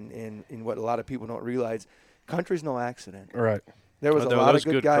 and what a lot of people don't realize, Country's no accident. Right. There was a lot of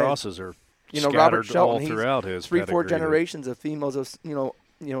good guys. Crosses are Robert Shelton, all throughout his 3-4 generations of females of,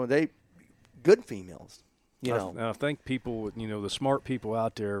 they good females. I think people, the smart people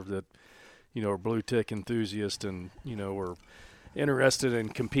out there that, are blue tick enthusiasts and, are interested in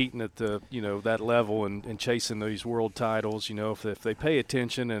competing at the that level and chasing these world titles, if they pay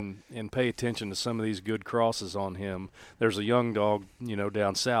attention and pay attention to some of these good crosses on him. There's a young dog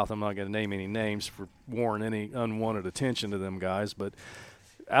down south, I'm not going to name any names for warrant any unwanted attention to them guys, but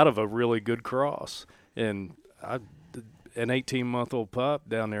out of a really good cross, and an 18-month-old pup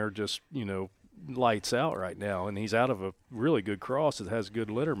down there just lights out right now, and he's out of a really good cross that has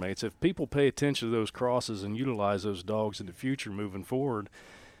good litter mates. If people pay attention to those crosses and utilize those dogs in the future moving forward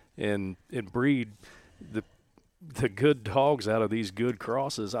and breed the good dogs out of these good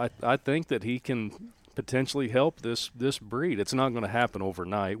crosses, I think that he can potentially help this breed. It's not going to happen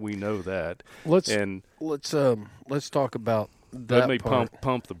overnight. We know that. Let's talk about that. Let me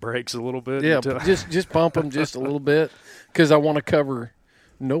pump the brakes a little bit. Yeah, just pump them just a little bit, because I want to cover.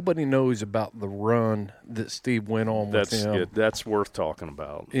 Nobody knows about the run that Steve went on with him. Good. That's worth talking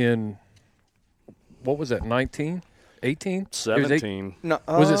about. In, what was that, 19? 18? 17.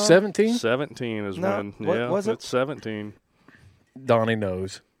 Was it 17? 17 is when. Was it? It's 17. Donnie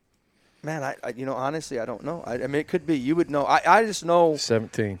knows. Man, I honestly, I don't know. I mean, it could be. You would know. I just know.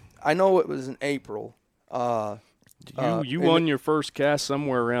 17. I know it was in April. You won your first cast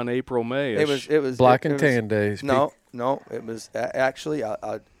somewhere around April, May. It was black and tan days. No, it was actually.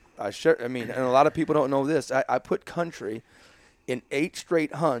 I and a lot of people don't know this. I put Country in 8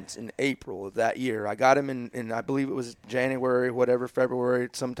 straight hunts in April of that year. I got him in I believe it was January, whatever, February,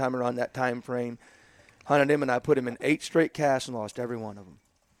 sometime around that time frame. Hunted him, and I put him in 8 straight casts and lost every one of them.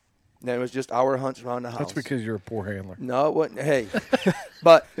 And it was just our hunts around the house. That's because you're a poor handler. No, it wasn't. Hey,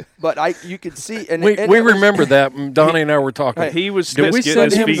 but you could see. And we remember that. Donnie and I were talking. He was Did we getting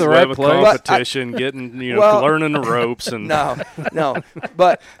send his him feet to the wet right with place? competition, getting learning the ropes and no.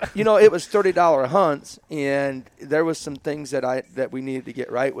 But it was $30 hunts, and there was some things that we needed to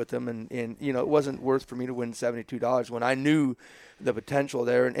get right with them, and it wasn't worth for me to win $72 when I knew the potential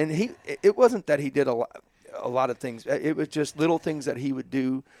there, and it wasn't that he did a lot of things. It was just little things that he would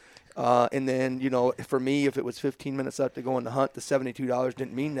do. And then, for me, if it was 15 minutes left to go on the hunt, the $72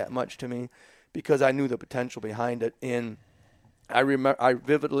 didn't mean that much to me because I knew the potential behind it. And I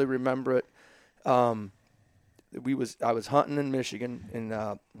vividly remember it. I was hunting in Michigan,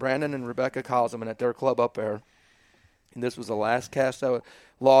 and Brandon and Rebecca Cosman at their club up there. And this was the last cast I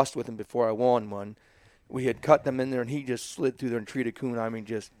lost with him before I won one. We had cut them in there, and he just slid through there and treated coon. I mean,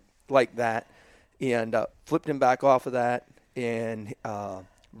 just like that. And flipped him back off of that. And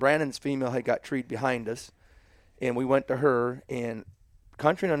Brandon's female had got treed behind us, and we went to her, and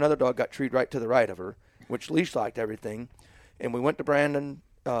Country and another dog got treed right to the right of her, which leash locked everything. And we went to Brandon,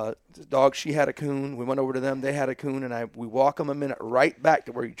 the dog, she had a coon. We went over to them, they had a coon, and we walk them a minute right back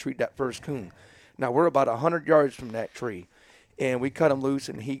to where you treat that first coon. Now, we're about 100 yards from that tree, and we cut him loose,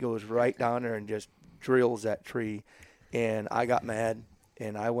 and he goes right down there and just drills that tree. And I got mad,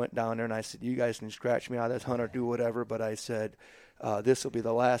 and I went down there, and I said, you guys can scratch me out of this hunt or do whatever, but I said, this will be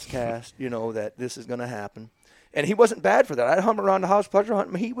the last cast, that this is going to happen. And he wasn't bad for that. I'd hunt around the house, pleasure hunt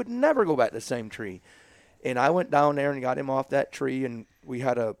him. He would never go back to the same tree. And I went down there and got him off that tree, and we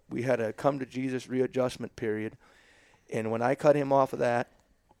had a come to Jesus readjustment period. And when I cut him off of that,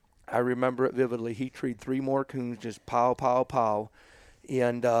 I remember it vividly. He treed 3 more coons, just pow, pow, pow.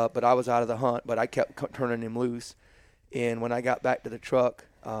 And but I was out of the hunt, but I kept turning him loose. And when I got back to the truck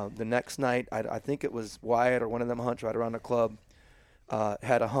the next night, I think it was Wyatt or one of them hunts right around the club,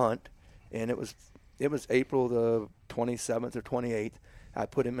 had a hunt, and it was April the 27th or 28th. I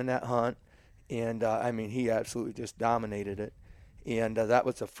put him in that hunt, and he absolutely just dominated it. And that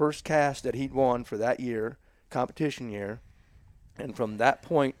was the first cast that he'd won for that year, competition year. And from that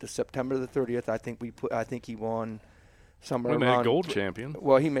point to September the 30th, I think he won somewhere around. He made gold champion.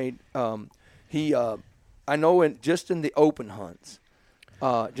 Well, he made I know just in the open hunts.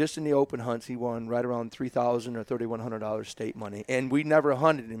 He won right around $3,000 or $3,100 state money. And we never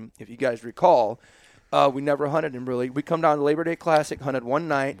hunted him, if you guys recall. We never hunted him, really. We come down to Labor Day Classic, hunted one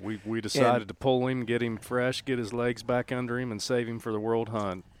night. We decided to pull him, get him fresh, get his legs back under him, and save him for the World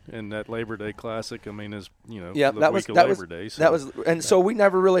Hunt. And that Labor Day Classic, is, the week of Labor Day. So. So we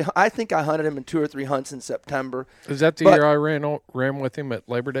never really – I think I hunted him in 2 or 3 hunts in September. Is that the year I ran with him at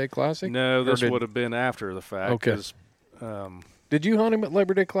Labor Day Classic? No, this would have been after the fact. Okay. Did you hunt him at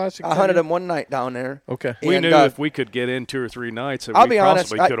Labor Day Classic? I hunted him one night down there. Okay. We knew if we could get in 2 or 3 nights, we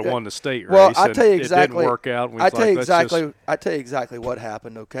possibly could have won the state race. Well, I'll tell you exactly. It didn't work out. I tell you exactly what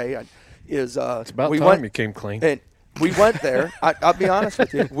happened. Okay, it's about time you came clean. And we went there. I'll be honest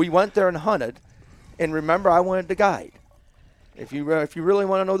with you. We went there and hunted, and remember, I wanted to guide. If you really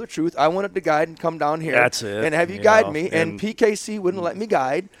want to know the truth, I wanted to guide and come down here. That's it. And have you guide me. And PKC wouldn't let me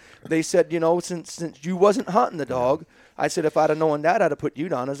guide. They said, since you wasn't hunting the dog. I said, if I'd have known that, I'd have put you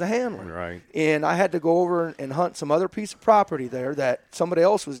down as a handler. Right. And I had to go over and hunt some other piece of property there that somebody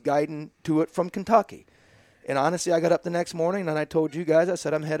else was guiding to it from Kentucky. And honestly, I got up the next morning and I told you guys, I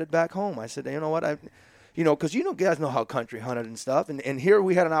said, I'm headed back home. I said, you know what? Because you guys know how country hunted and stuff. And here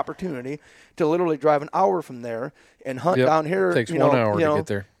we had an opportunity to literally drive an hour from there and hunt down here. It takes 1 hour to get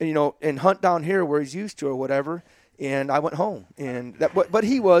there. And hunt down here where he's used to or whatever. And I went home, and but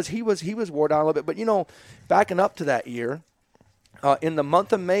he was wore down a little bit. But backing up to that year, in the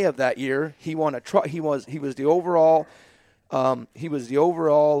month of May of that year, he won a truck. He was the overall. He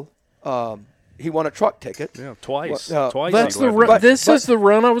won a truck ticket. Yeah, twice. Twice. That's this is the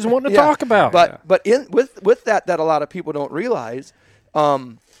run I was wanting to talk about. But with that a lot of people don't realize,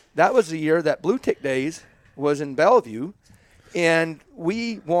 that was the year that Blue Tick Days was in Bellevue. And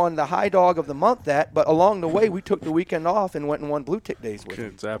we won the high dog of the month but along the way we took the weekend off and went and won Blue Tick Days with him.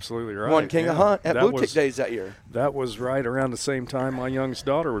 It's absolutely right. Won King of Hunt at Blue Tick Days that year. That was right around the same time my youngest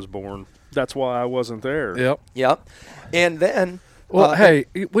daughter was born. That's why I wasn't there. Yep. And then hey,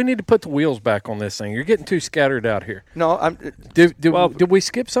 we need to put the wheels back on this thing. You're getting too scattered out here. No, did we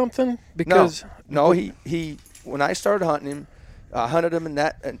skip something? Because no, he when I started hunting him, I hunted him in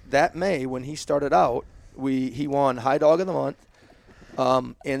that May when he started out. He won high dog of the month,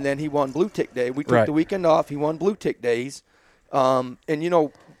 And then he won Blue Tick Day. We took the weekend off. He won Blue Tick Days. And, you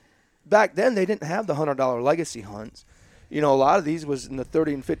know, back then they didn't have the $100 legacy hunts. You know, a lot of these was in the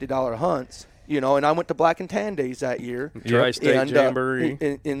 $30 and $50 hunts. You know, and I went to Black and Tan Days that year. Tri-State Jamboree.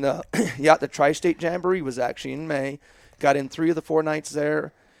 The Tri-State Jamboree was actually in May. Got in 3 of the 4 nights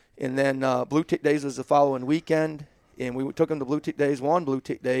there. And then Blue Tick Days was the following weekend. And we took them to Blue Tick Days, won Blue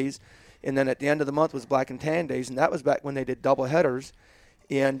Tick Days. And then at the end of the month was Black and Tan Days. And that was back when they did double headers.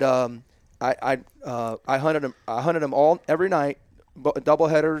 And I hunted them all every night, double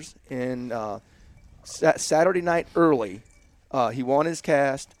headers. And Saturday night early, he won his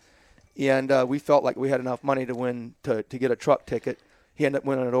cast. And we felt like we had enough money to win to get a truck ticket. He ended up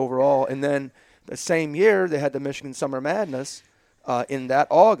winning it overall. And then the same year, they had the Michigan Summer Madness in that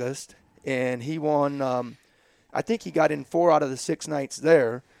August. And he won, I think he got in 4 out of the 6 nights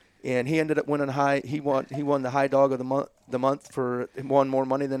there. And he ended up winning He won the high dog of the month for won more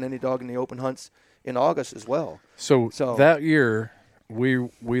money than any dog in the open hunts in August as well. So that year, we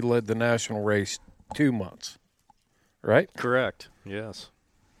led the national race 2 months, right? Correct. Yes.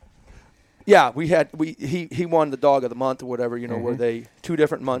 Yeah, he won the dog of the month or whatever, you know, where they 2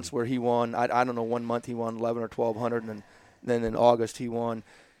 different months where he won. I don't know, 1 month he won 11 or 1,200, and then in August he won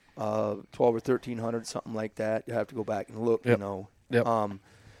 12 or 1,300, something like that. You have to go back and look, you know. Yep.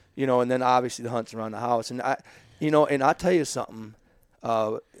 You know, and then obviously the hunts around the house, and I'll tell you something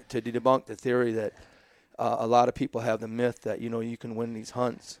to debunk the theory that a lot of people have the myth that, you know, you can win these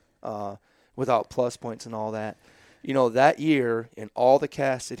hunts without plus points and all that. You know, that year, in all the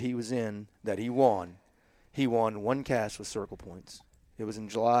casts that he was in that he won 1 cast with circle points. It was in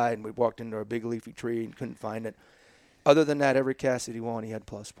July, and we walked into a big leafy tree and couldn't find it. Other than that, every cast that he won, he had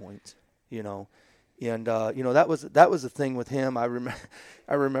plus points, you know. And, you know, that was the thing with him. I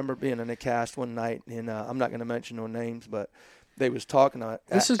remember being in a cast one night, and I'm not going to mention no names, but they was talking about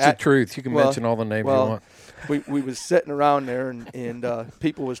this is the truth. You can mention all the names you want. We was sitting around there, and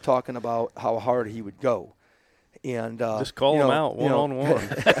people was talking about how hard he would go. And just call him out one-on-one.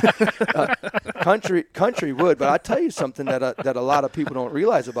 Country would, but I tell you something that a lot of people don't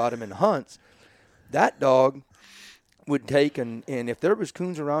realize about him in hunts. That dog would take and if there was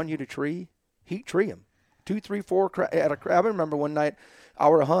coons around you to tree, he'd tree them. 2, 3, 4 at a crab. I remember one night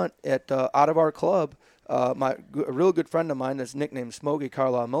our hunt at out of our club. A real good friend of mine, that's nicknamed Smokey,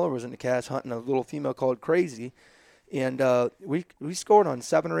 Carlisle Miller, was in the cast hunting a little female called Crazy, and we scored on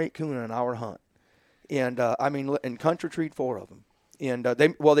 7 or 8 coon in an hour hunt. And, and Country treed 4 of them. And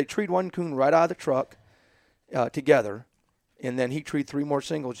they treed 1 coon right out of the truck together, and then he treed 3 more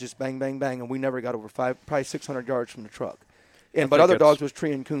singles, just bang, bang, bang, and we never got over probably 600 yards from the truck. But other dogs was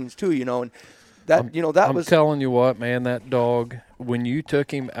treeing coons too, you know, and I'm telling you what, man, that dog, when you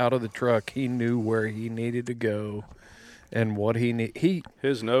took him out of the truck, he knew where he needed to go. And what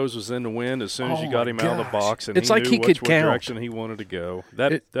his nose was in the wind as soon as you got him out of the box, and it's he like knew which direction he wanted to go.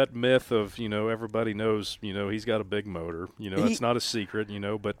 That myth of, you know, everybody knows, you know, he's got a big motor. You know, it's not a secret, you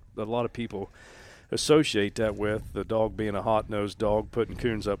know, but a lot of people associate that with the dog being a hot-nosed dog putting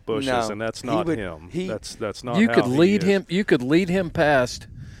coons up bushes, and that's not him. That's not. You how could he lead is. him. You could lead him past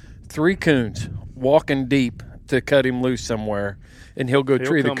 3 coons walking deep to cut him loose somewhere. And he'll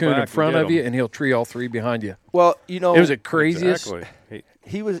tree the coon in front of you, and he'll tree all 3 behind you. Well, you know, it was the craziest. Exactly.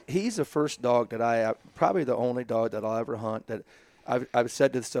 He's the first dog that probably the only dog that I'll ever hunt that I've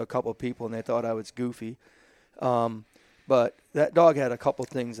said this to a couple of people, and they thought I was goofy. But that dog had a couple of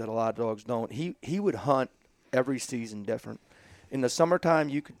things that a lot of dogs don't. He would hunt every season different. In the summertime,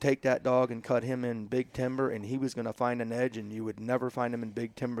 you could take that dog and cut him in big timber, and he was going to find an edge, and you would never find him in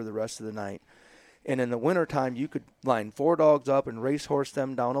big timber the rest of the night. And in the wintertime, you could line 4 dogs up and racehorse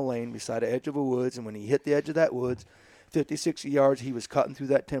them down a lane beside the edge of a woods. And when he hit the edge of that woods, 50, 60 yards, he was cutting through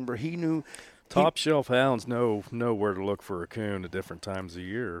that timber. He knew. Top shelf hounds know where to look for a coon at different times of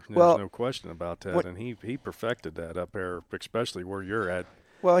year. There's no question about that. And he perfected that up there, especially where you're at.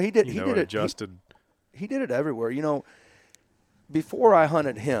 Well, he did. Adjusted. He did it everywhere. You know, before I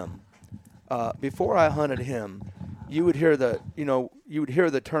hunted him, you would hear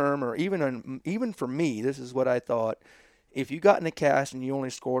the term, or even for me, this is what I thought. If you got in a cast and you only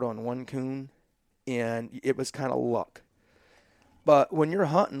scored on 1 coon, and it was kind of luck. But when you're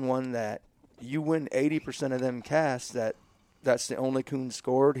hunting one that you win 80% of them casts, that's the only coon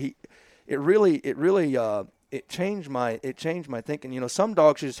scored. It changed my thinking. You know, some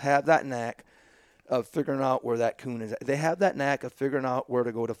dogs just have that knack of figuring out where that coon is. They have that knack of figuring out where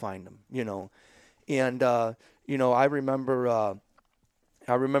to go to find them. You know, and you know, I remember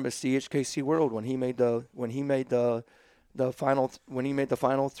CHKC World when he made the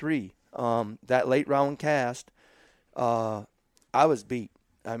final 3. That late round cast, I was beat.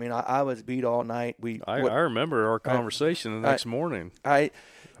 I mean, I was beat all night. I remember our conversation the next morning.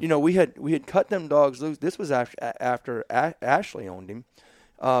 We had cut them dogs loose. This was after Ashley owned him.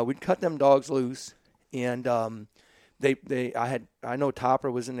 We'd cut them dogs loose, and I know Topper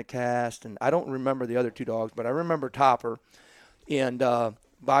was in the cast, and I don't remember the other two dogs, but I remember Topper, and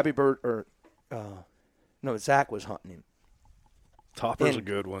Bobby Burt Zach was hunting him. Topper's a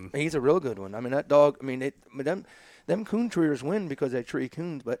good one. He's a real good one. I mean, that dog. I mean, them coon treers win because they tree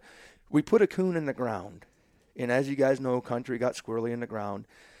coons, but we put a coon in the ground, and as you guys know, country got squirrely in the ground,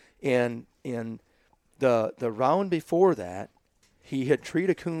 and the round before that, he had treed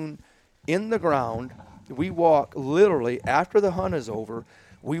a coon in the ground. We walk literally after the hunt is over.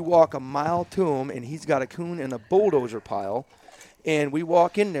 We walk a mile to him, and he's got a coon in a bulldozer pile. And we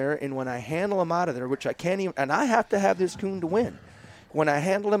walk in there, and when I handle him out of there, which I can't even, and I have to have this coon to win. When I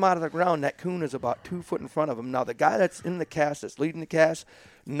handle him out of the ground, that coon is about 2 foot in front of him. Now, the guy that's in the cast, that's leading the cast,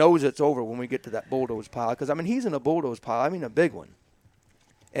 knows it's over when we get to that bulldoze pile. Because, I mean, he's in a bulldoze pile. I mean, a big one.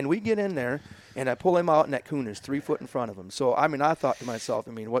 And we get in there, and I pull him out, and that coon is 3 foot in front of him. So, I mean, I thought to myself,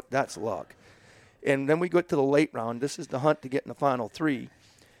 that's luck. And then we get to the late round. This is the hunt to get in the final 3.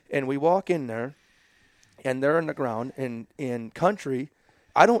 And we walk in there, and they're in the ground. And in country,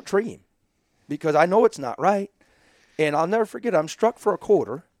 I don't tree him because I know it's not right. And I'll never forget, I'm struck for a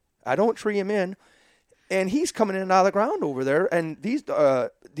quarter. I don't tree him in. And he's coming in and out of the ground over there. And these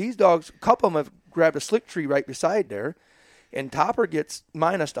dogs, a couple of them have grabbed a slick tree right beside there. And Topper gets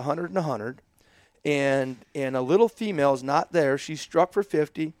minus 100 and 100. And a little female's not there. She's struck for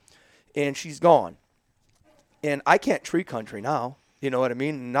 50. And she's gone. And I can't tree country now. You know what I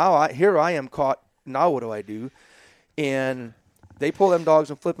mean? Now here I am caught. Now what do I do? And they pull them dogs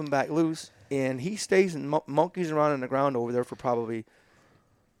and flip them back loose. And he stays and monkeys around on the ground over there for probably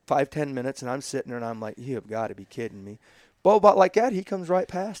 5-10 minutes. And I'm sitting there and I'm like, you have got to be kidding me. Well, about like that, he comes right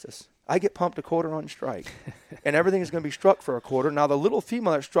past us. I get pumped a quarter on strike. And everything is going to be struck for a quarter. Now, the little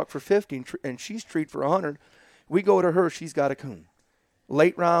female that's struck for 50 and she's treed for 100, we go to her. She's got a coon.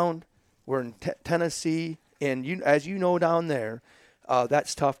 Late round. We're in Tennessee, and as you know down there,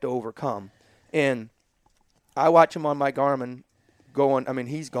 that's tough to overcome. And I watch him on my Garmin going. I mean,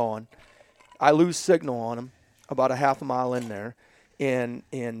 he's gone. I lose signal on him about a half a mile in there, and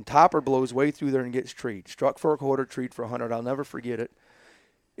Topper blows way through there and gets treed. Struck for a quarter, treed for 100. I'll never forget it.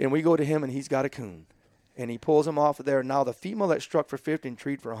 And we go to him, and he's got a coon. And he pulls him off of there. Now the female that struck for 50 and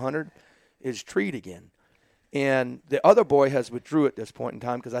treed for 100 is treed again. And the other boy has withdrew at this point in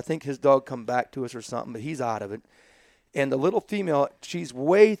time because I think his dog come back to us or something, but he's out of it. And the little female, she's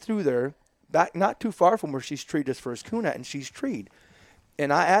way through there, back not too far from where she's treed his first coon at, and she's treed.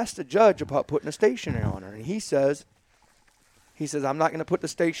 And I asked the judge about putting a stationary on her, and he says, I'm not going to put the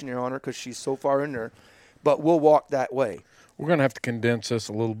stationary on her because she's so far in there, but we'll walk that way. We're going to have to condense this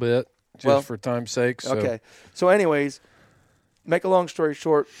a little bit just for time's sake. So. Okay. So anyways, make a long story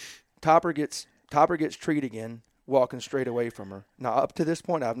short, Topper gets treed again, walking straight away from her. Now, up to this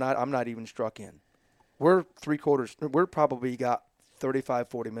point, I'm not even struck in. We're probably got 35,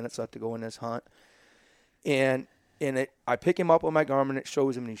 40 minutes left to go in this hunt. And I pick him up on my Garmin, it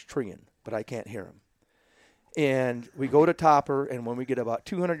shows him and he's treeing, but I can't hear him. And we go to Topper, and when we get about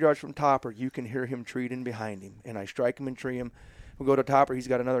 200 yards from Topper, you can hear him treating behind him. And I strike him and tree him. We go to Topper, he's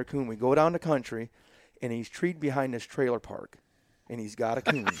got another coon. We go down the country, and he's treed behind this trailer park. And he's got a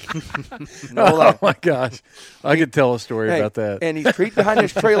coon. Oh, my gosh. I could tell a story about that. And he's treed behind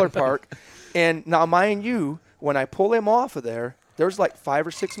this trailer park. And now, mind you, when I pull him off of there, there's like 5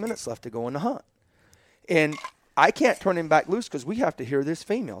 or 6 minutes left to go in the hunt. And I can't turn him back loose because we have to hear this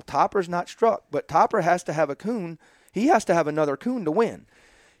female. Topper's not struck, but Topper has to have a coon. He has to have another coon to win.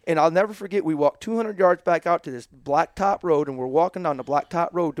 And I'll never forget, we walked 200 yards back out to this blacktop road, and we're walking down the blacktop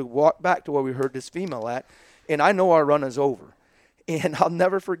road to walk back to where we heard this female at. And I know our run is over. And I'll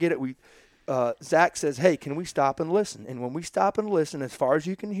never forget it. Zach says, hey, can we stop and listen? And when we stop and listen, as far as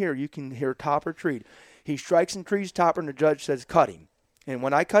you can hear Topper treed. He strikes and trees Topper, and the judge says, cut him. And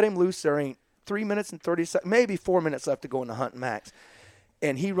when I cut him loose, there ain't 3 minutes and 30 seconds, maybe 4 minutes left to go in the hunt max.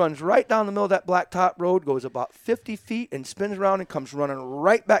 And he runs right down the middle of that blacktop road, goes about 50 feet, and spins around and comes running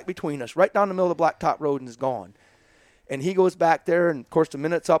right back between us, right down the middle of the blacktop road, and is gone. And he goes back there, and, of course, the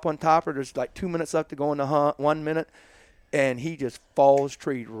minute's up on Topper. There's like 2 minutes left to go in the hunt, 1 minute. And he just falls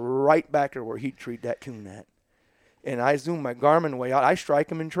treed right back to where he treed that coon at. And I zoom my Garmin way out. I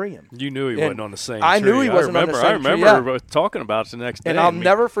strike him and tree him. You knew he wasn't on the same tree. I knew he wasn't on the same tree. I remember talking about it the next day. And I'll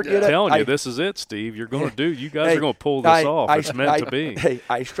never forget it. Telling you, this is it, Steve. You're going to do. You guys are going to pull this off. It's meant to be. Hey,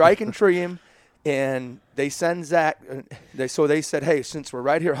 I strike and tree him, and they send Zach. So they said, hey, since we're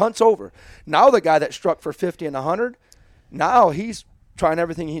right here, hunt's over. Now the guy that struck for 50 and 100, Now he's trying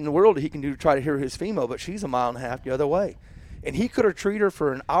everything in the world he can do to try to hear his female, but she's a mile and a half the other way. And he could have treated her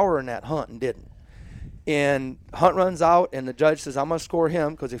for an hour in that hunt and didn't. And hunt runs out, and the judge says, I'm going to score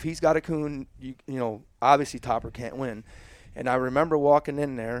him because if he's got a coon, you know, obviously Topper can't win. And I remember walking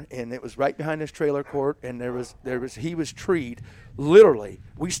in there, and it was right behind this trailer court, and he was treed literally.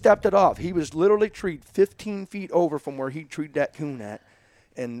 We stepped it off. He was literally treed 15 feet over from where he treed that coon at.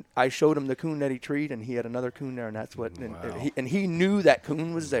 And I showed him the coon that he treed, and he had another coon there, and that's what. Wow. And he knew that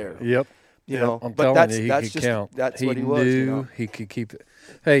coon was there. Yep. You know, I'm but telling you, he could just count. that's he what he was. Knew you know? he could keep it.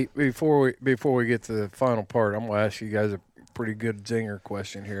 Hey, before we get to the final part, I'm going to ask you guys a pretty good zinger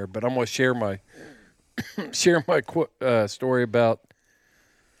question here, but I'm going to share my story about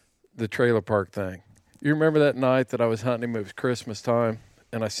the trailer park thing. You remember that night that I was hunting him? It was Christmas time,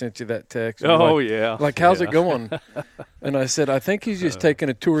 and I sent you that text. Oh, like, yeah. Like, how's it going? And I said, I think he's just taking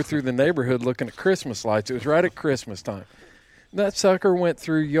a tour through the neighborhood looking at Christmas lights. It was right at Christmas time. That sucker went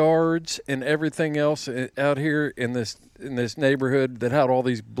through yards and everything else out here in this neighborhood that had all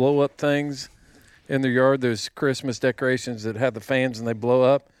these blow-up things in their yard, those Christmas decorations that have the fans and they blow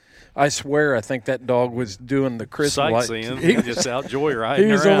up. I swear I think that dog was doing the Christmas light. Sightseeing. He just out joyriding.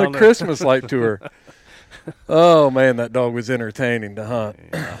 He was around on the Christmas light tour. Oh, man, that dog was entertaining to hunt.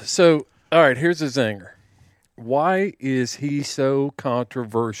 Yeah. So, all right, here's a zinger. Why is he so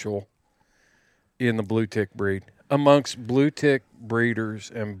controversial in the blue tick breed? Amongst blue tick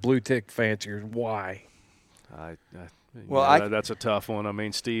breeders and blue tick fanciers, why? That's a tough one. I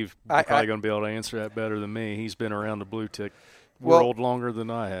mean, Steve probably going to be able to answer that better than me. He's been around the blue tick world longer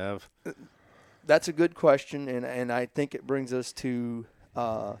than I have. That's a good question, and I think it brings us to,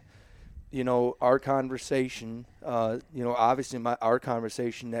 our conversation. Obviously our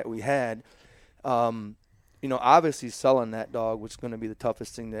conversation that we had. Obviously selling that dog was going to be the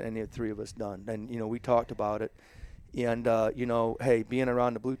toughest thing that any of the three of us done, and we talked about it. And, hey, being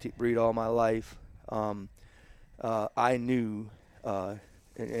around the blue tick breed all my life, I knew,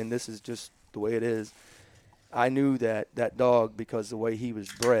 and this is just the way it is, I knew that dog, because the way he was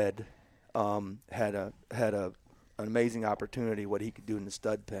bred, had an amazing opportunity what he could do in the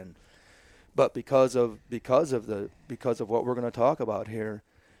stud pen. But because of what we're going to talk about here,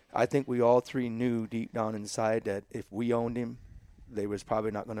 I think we all three knew deep down inside that if we owned him, they was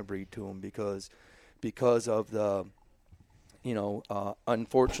probably not going to breed to him because of the,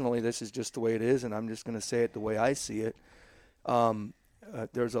 unfortunately, this is just the way it is, and I'm just going to say it the way I see it.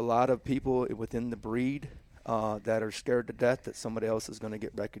 There's a lot of people within the breed that are scared to death that somebody else is going to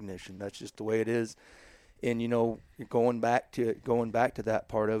get recognition. That's just the way it is. And going back to that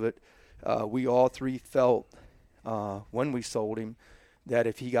part of it, we all three felt when we sold him that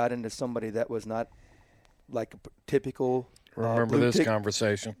if he got into somebody that was not like a typical remember this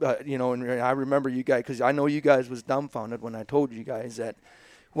conversation. And I remember you guys, because I know you guys was dumbfounded when I told you guys that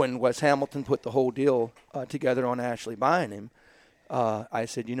when Wes Hamilton put the whole deal together on Ashley buying him, I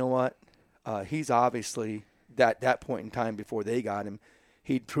said, you know what? He's obviously, that point in time before they got him,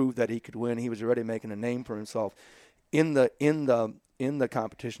 he'd proved that he could win. He was already making a name for himself in the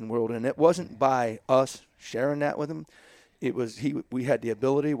competition world, and it wasn't by us sharing that with him. It was we had the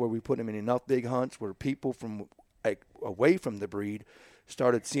ability where we put him in enough big hunts where people from away from the breed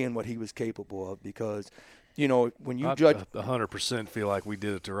started seeing what he was capable of, because when you judge 100% feel like we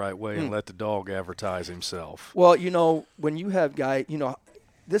did it the right way and let the dog advertise himself. Well, when you have guys,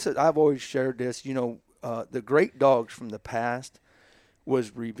 I've always shared this, the great dogs from the past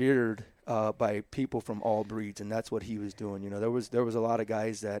was revered by people from all breeds, and that's what he was doing. There was a lot of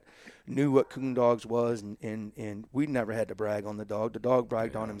guys that knew what coon dogs was, and we never had to brag on the dog. The dog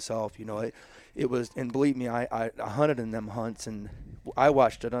bragged on himself. It was, and believe me, I hunted in them hunts, and I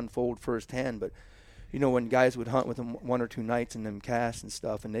watched it unfold firsthand. But when guys would hunt with him one or two nights in them casts and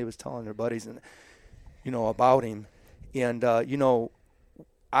stuff, and they was telling their buddies and about him, and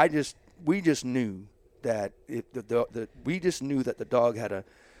we just knew that we just knew that the dog had a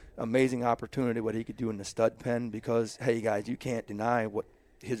amazing opportunity what he could do in the stud pen, because hey guys, you can't deny what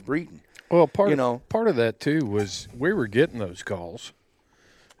his breeding. Well, part of that too was we were getting those calls,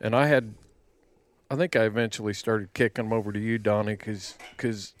 and I think I eventually started kicking them over to you, Donnie, because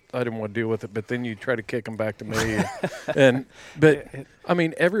I didn't want to deal with it. But then you try to kick them back to me, but I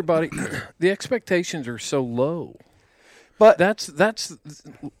mean, everybody, the expectations are so low. But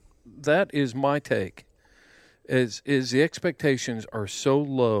that is my take. Is the expectations are so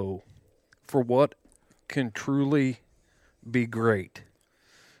low for what can truly be great.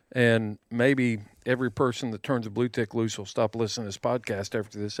 And maybe every person that turns a blue tick loose will stop listening to this podcast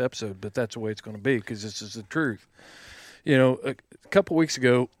after this episode, but that's the way it's going to be, because this is the truth. A couple weeks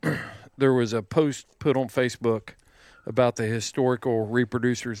ago, there was a post put on Facebook about the historical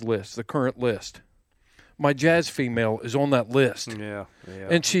reproducers list, the current list. My Jazz female is on that list. Yeah.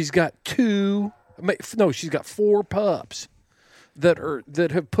 And she's got she's got 4 pups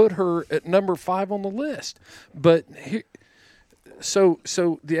that have put her at number 5 on the list. But so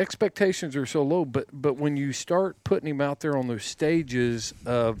the expectations are so low, but when you start putting him out there on those stages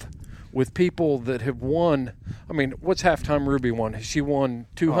with people that have won, I mean, what's Halftime Ruby won? Has she won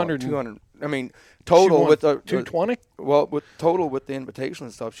 200? 200. I mean, total with the 220. Well, with the invitation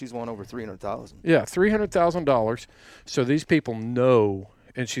and stuff, she's won over $300,000. Yeah, $300,000. So these people know,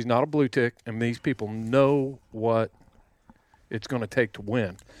 and she's not a blue tick, and these people know what it's going to take to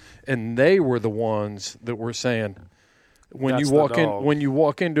win, and they were the ones that were saying, when you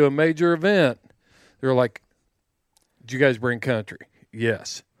walk into a major event, they're like, "Did you guys bring country?"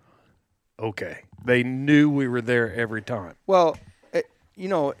 Yes. Okay. They knew we were there every time. Well,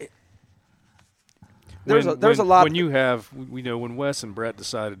 there's a lot. When you have, when Wes and Brett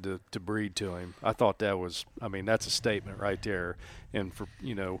decided to breed to him, I thought that was, that's a statement right there. And for,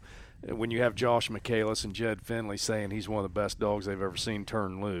 when you have Josh Michaelis and Jed Finley saying he's one of the best dogs they've ever seen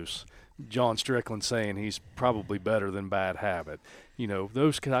turn loose, John Strickland saying he's probably better than Bad Habit,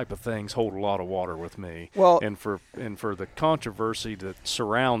 those type of things hold a lot of water with me. Well, and for the controversy that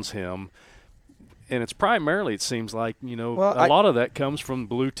surrounds him. And it's primarily, it seems like, a lot of that comes from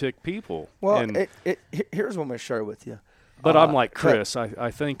blue tick people. Well, here's what I'm going to share with you. But I'm like Chris. I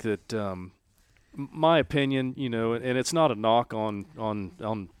think that my opinion, and it's not a knock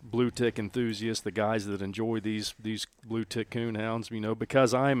on blue tick enthusiasts, the guys that enjoy these blue tick coonhounds,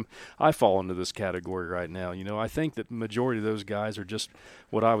 because I fall into this category right now. I think that the majority of those guys are just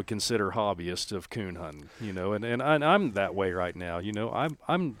what I would consider hobbyists of coon hunting, and I'm that way right now.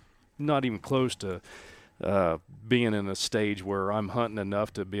 I'm not even close to being in a stage where I'm hunting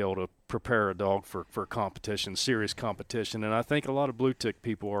enough to be able to prepare a dog for competition, serious competition. And I think a lot of blue tick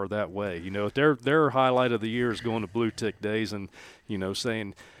people are that way. Their highlight of the year is going to blue tick days and,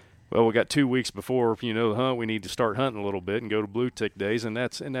 saying, well, we got 2 weeks before, the hunt, we need to start hunting a little bit and go to blue tick days. And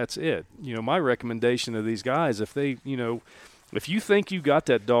that's it. My recommendation to these guys, if they, if you think you got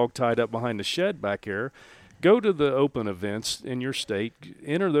that dog tied up behind the shed back here, go to the open events in your state,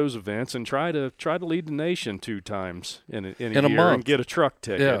 enter those events, and try to lead the nation 2 times in a year month. and get a truck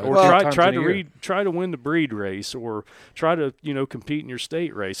ticket, or try to win the breed race, or try to compete in your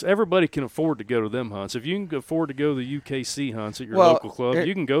state race. Everybody can afford to go to them hunts. If you can afford to go to the UKC hunts at your local club,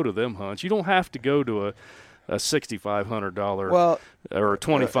 you can go to them hunts. You don't have to go to a $6,500 or a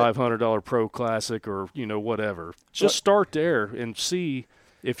 $2,500 pro classic or whatever. Just start there and see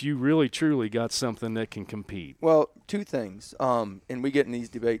if you really truly got something that can compete. Well, 2 things, and we get in these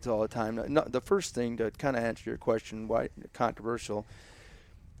debates all the time. The first thing, to kind of answer your question, why controversial,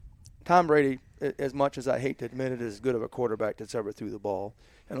 Tom Brady, as much as I hate to admit it, is as good of a quarterback that's ever threw the ball.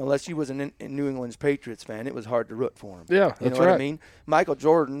 And unless you was a New England's Patriots fan, it was hard to root for him. Yeah, that's right. What I mean? Michael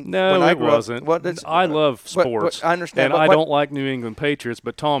Jordan. No, it wasn't. I love sports. But I understand. And I don't like New England Patriots,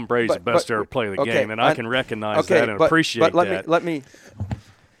 but Tom Brady's the best to ever play the game, and I can recognize that and appreciate that. Let me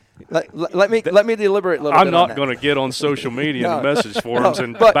deliberate a little bit. I'm not going to get on social media and message forums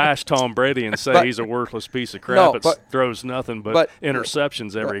and bash Tom Brady and say he's a worthless piece of crap that throws nothing but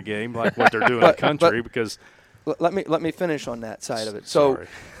interceptions every game, like what they're doing in the country. Because let me finish on that side of it. So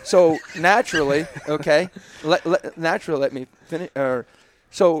naturally, okay, let me finish.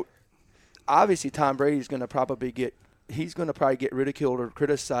 So obviously, Tom Brady's going to probably get ridiculed or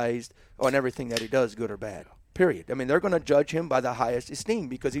criticized on everything that he does, good or bad. Period. I mean, they're going to judge him by the highest esteem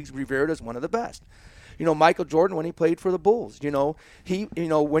because he's revered as one of the best. Michael Jordan, when he played for the Bulls,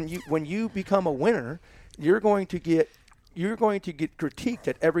 when you become a winner, you're going to get critiqued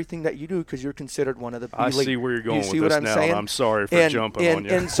at everything that you do because you're considered one of the elite. I see where you're going with this now. Saying? I'm sorry for jumping on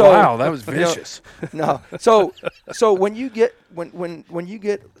you. And so, wow, that was vicious. No. So when you get when you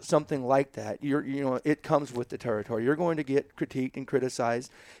get something like that, it comes with the territory. You're going to get critiqued and criticized,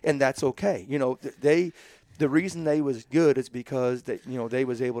 and that's okay. The reason they was good is because they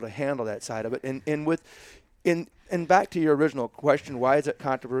was able to handle that side of it. And back to your original question, why is it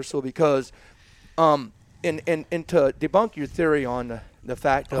controversial? Because and to debunk your theory on the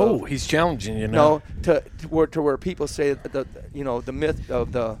fact of he's challenging you now. No, to where people say the myth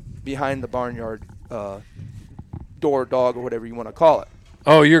of the behind the barnyard door dog or whatever you want to call it.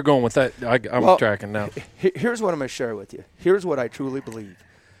 Oh, you're going with that. I'm tracking now. Here's what I'm going to share with you. Here's what I truly believe.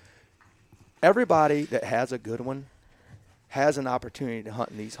 Everybody that has a good one has an opportunity to hunt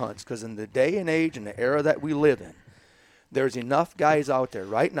in these hunts because in the day and age and the era that we live in, there's enough guys out there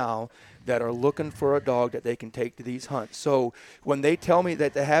right now that are looking for a dog that they can take to these hunts. So when they tell me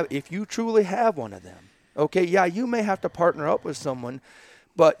that they have, if you truly have one of them, Okay, yeah, you may have to partner up with someone,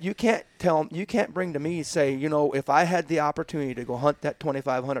 but you can't bring to me, say, if I had the opportunity to go hunt that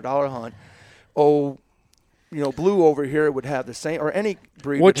 $2,500 hunt, Blue over here would have the same, or any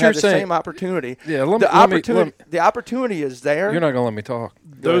breed would have the same opportunity. Yeah, the opportunity is there. You're not going to let me talk.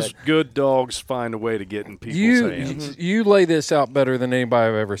 Those good dogs find a way to get in people's hands. You lay this out better than anybody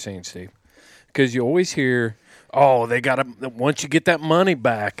I've ever seen, Steve, because you always hear, they got to, once you get that money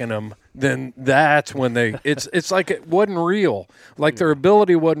back in them, then that's when it's like it wasn't real. Like their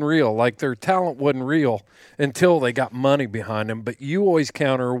ability wasn't real. Like their talent wasn't real until they got money behind them. But you always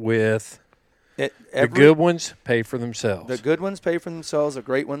counter with the good ones pay for themselves. The good ones pay for themselves. The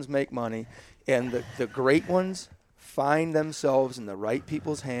great ones make money. And the great ones find themselves in the right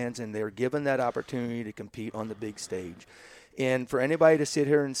people's hands, and they're given that opportunity to compete on the big stage. And for anybody to sit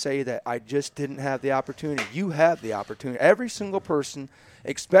here and say that I just didn't have the opportunity, you have the opportunity. Every single person,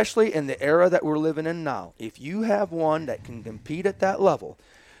 especially in the era that we're living in now, if you have one that can compete at that level,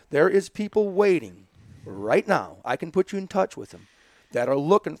 there is people waiting right now. I can put you in touch with them that are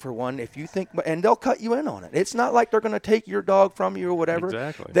looking for one. If you think, and they'll cut you in on it. It's not like they're going to take your dog from you or whatever.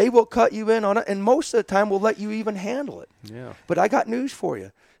 Exactly. They will cut you in on it, and most of the time will let you even handle it. Yeah. But I got news for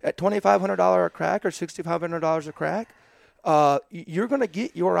you. At $2,500 a crack or $6,500 a crack, you're going to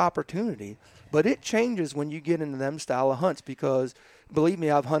get your opportunity, but it changes when you get into them style of hunts, because believe me,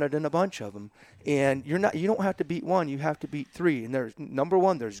 I've hunted in a bunch of them, and you don't have to beat one, you have to beat three. And there's number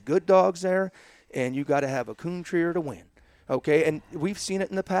one, there's good dogs there, and you got to have a coon treer to win. Okay, and we've seen it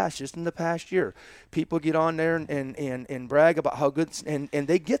in the past, just in the past year. People get on there and brag about how good, and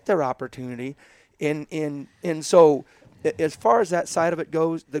they get their opportunity, and so as far as that side of it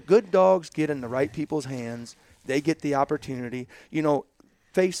goes, the good dogs get in the right people's hands. They get the opportunity.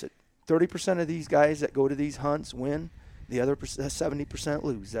 Face it, 30% of these guys that go to these hunts win. The other 70%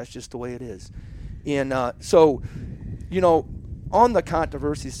 lose. That's just the way it is. And so, on the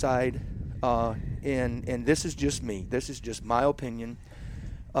controversy side, and this is just me. This is just my opinion.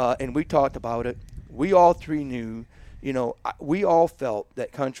 And we talked about it. We all three knew. We all felt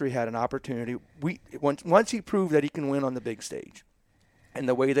that Country had an opportunity. Once he proved that he can win on the big stage, and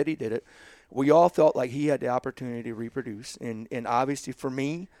the way that he did it, we all felt like he had the opportunity to reproduce. And obviously for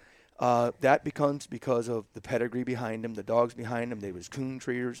me, that becomes because of the pedigree behind him, the dogs behind him. They was coon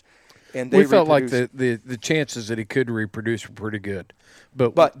treers. And they felt like the chances that he could reproduce were pretty good.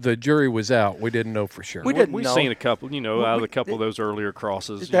 But the jury was out. We didn't know for sure. We've seen a couple, out of a couple of those earlier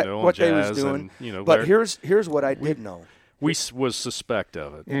crosses, on what Jazz. They was doing. And, but here's what I did know. We was suspect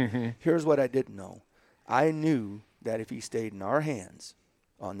of it. Mm-hmm. Here's what I didn't know. I knew that if he stayed in our hands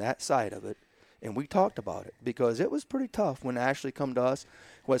on that side of it, and we talked about it, because it was pretty tough when Ashley come to us.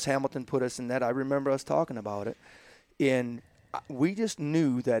 Wes Hamilton put us in that. I remember us talking about it. And we just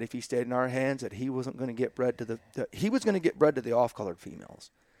knew that if he stayed in our hands, that he wasn't going to get bred to he was going to get bred to the off-colored females.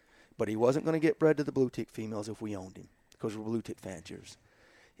 But he wasn't going to get bred to the blue tick females if we owned him, because we're blue tick fanciers.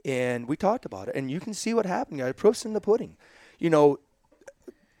 And we talked about it. And you can see what happened, guys. Proof's in the pudding.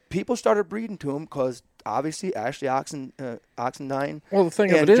 People started breeding to him because obviously Ashley Oxendine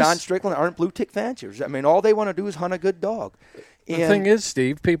and John Strickland aren't blue tick fanciers. I mean, all they want to do is hunt a good dog. The thing is,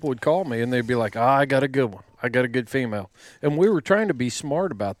 Steve, people would call me and they'd be like, I got a good one. I got a good female. And we were trying to be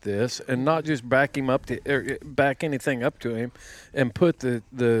smart about this and not just back anything up to him and put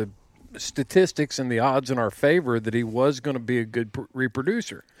the statistics and the odds in our favor that he was going to be a good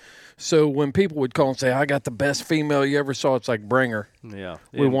reproducer. So when people would call and say, I got the best female you ever saw, it's like, bring her. Yeah.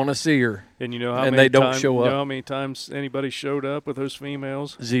 We want to see her. And how and many they don't show up. You know how many times anybody showed up with those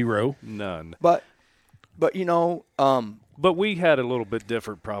females? 0. None. But but we had a little bit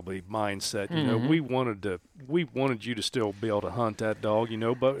different probably mindset. We wanted you to still be able to hunt that dog,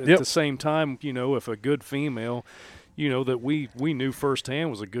 but at the same time, if a good female, that we knew firsthand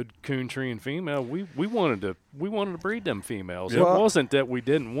was a good coon treeing female, we wanted to breed them females. It wasn't that we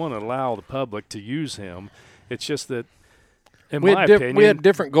didn't want to allow the public to use him. It's just that in my opinion, we had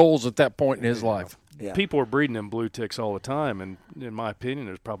different goals at that point in his life. Yeah. People are breeding them blue ticks all the time, and in my opinion,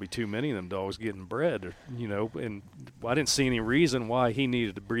 there's probably too many of them dogs getting bred. And I didn't see any reason why he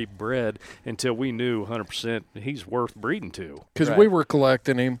needed to be bred until we knew 100% he's worth breeding to. Because we were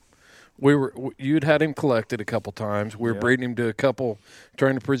collecting him. You'd had him collected a couple times. We were breeding him to a couple,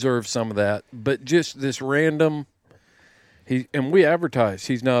 trying to preserve some of that. But just this random, and we advertise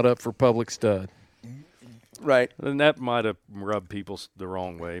he's not up for public stud. Right. And that might have rubbed people the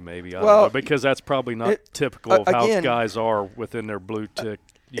wrong way, maybe. I don't know, because that's probably not typical of how guys are within their blue tick.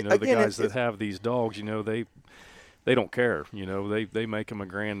 The guys that have these dogs, they don't care. You know, they make them a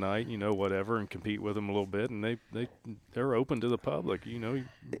grand night, you know, whatever, and compete with them a little bit, and they're open to the public. You know, you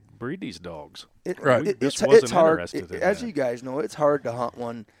breed these dogs. It's hard. As you guys know, it's hard to hunt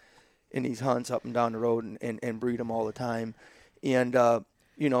one in these hunts up and down the road and breed them all the time. And,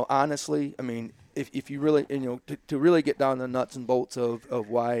 you know, honestly, I mean, if you really, you know, to really get down to the nuts and bolts of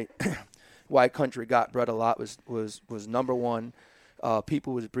why why Country got bred a lot was number one,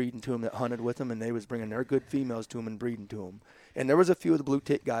 people was breeding to him that hunted with him, and they was bringing their good females to him and breeding to him. And there was a few of the blue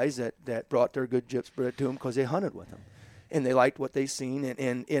tick guys that brought their good gyps bred to him because they hunted with him, and they liked what they seen.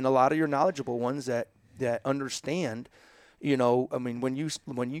 And a lot of your knowledgeable ones that understand, you know, I mean, when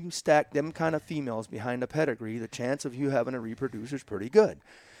you stack them kind of females behind a pedigree, the chance of you having a reproducer is pretty good.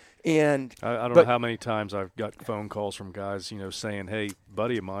 And I don't know how many times I've got phone calls from guys, you know, saying, hey,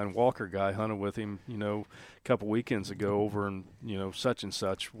 buddy of mine, Walker guy, hunted with him, you know, a couple weekends ago over in, you know, such and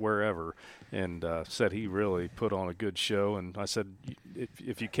such, wherever, and said he really put on a good show. And I said,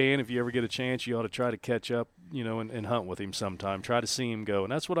 if you ever get a chance, you ought to try to catch up, you know, and hunt with him sometime. Try to see him go.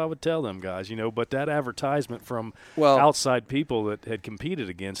 And that's what I would tell them guys, you know. But that advertisement from outside people that had competed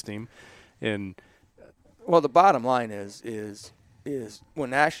against him. And well, the bottom line is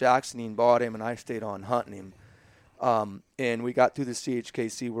when Ashley Oxenine bought him and I stayed on hunting him, and we got through the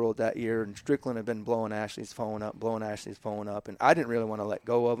CHKC World that year, and Strickland had been blowing Ashley's phone up, and I didn't really want to let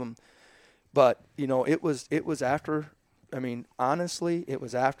go of him. But, you know, it was after, I mean, honestly, it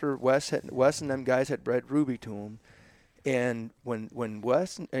was after Wes and them guys had bred Ruby to him. And when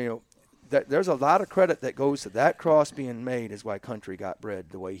Wes, you know, there's a lot of credit that goes to that cross being made is why Country got bred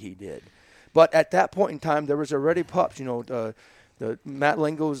the way he did. But at that point in time, there was already pups, you know, the Matt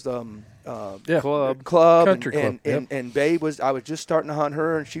Lingo's club, Country Club. And Babe I was just starting to hunt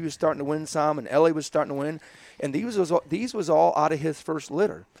her, and she was starting to win some, and Ellie was starting to win, and these was all out of his first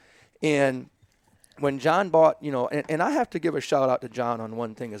litter. And when John bought, you know, and I have to give a shout out to John on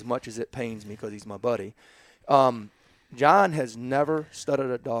one thing, as much as it pains me because he's my buddy. John has never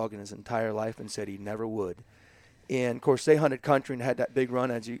studded a dog in his entire life and said he never would. And of course they hunted Country and had that big run,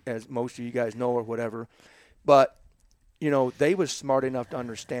 as most of you guys know or whatever, but you know, they was smart enough to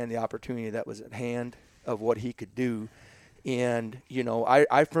understand the opportunity that was at hand of what he could do. And, you know,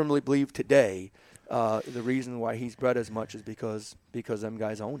 I firmly believe today the reason why he's bred as much is because them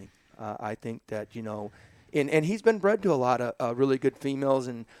guys own him. I think that, you know, and he's been bred to a lot of really good females,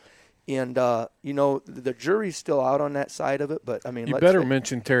 and you know, the jury's still out on that side of it. But, I mean, you better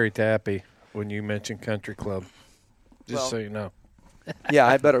mention Terry Tappy when you mention Country Club, so you know. Yeah,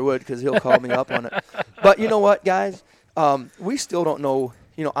 I better would, because he'll call me up on it. But you know what, guys? We still don't know,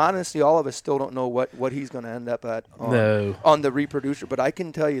 you know, honestly, all of us still don't know what he's going to end up at on the reproducer. But I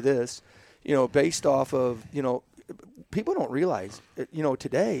can tell you this, you know, based off of, you know, people don't realize, you know,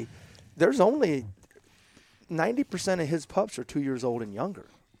 today there's only 90% of his pups are 2 years old and younger.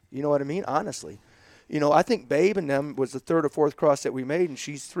 You know what I mean? Honestly. You know, I think Babe and them was the third or fourth cross that we made, and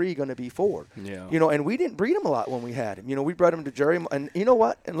she's 3, going to be 4. Yeah. You know, and we didn't breed him a lot when we had him. You know, we bred him to Jerry, and you know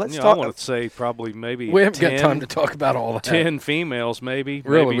what? And let's talk. I want to say probably maybe we haven't got time to talk about all that. 10 females, maybe.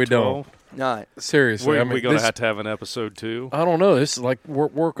 Really, maybe we 12. Don't. No, seriously. We're going to have an episode 2. I don't know. This is like we're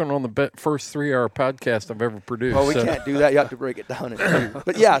working on the first 3-hour podcast I've ever produced. Well, we can't do that. You have to break it down.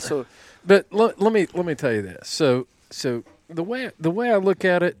 But yeah, so. But let me tell you this. So the way I look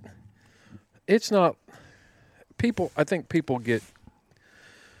at it, it's not. I think people get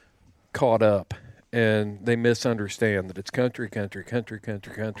caught up and they misunderstand that it's country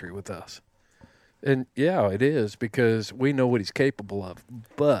with us. And yeah, it is, because we know what he's capable of.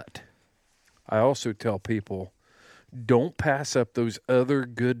 But I also tell people, don't pass up those other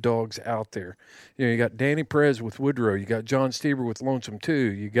good dogs out there. You know, you got Danny Perez with Woodrow. You got John Stieber with Lonesome 2.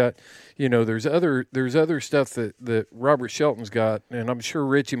 You got, you know, there's other stuff that Robert Shelton's got, and I'm sure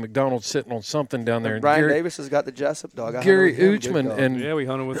Richie McDonald's sitting on something down there. And Brian Davis has got the Jessup dog. Gary Uchman, and yeah, we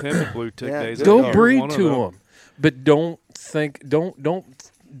hunted with him at Blue Tick days. Go breed to him, but don't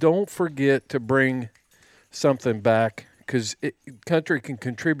forget to bring something back, because Country can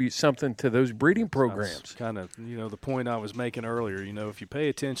contribute something to those breeding programs. That's kind of, you know, the point I was making earlier. You know, if you pay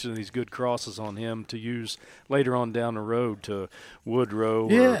attention to these good crosses on him to use later on down the road to Woodrow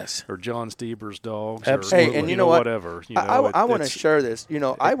or John Stieber's dogs, absolutely. Or and you know what? Whatever. You know, I want to share this. You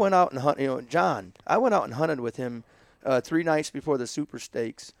know, I went out and hunted. You know, John, I went out and hunted with him 3 nights before the Super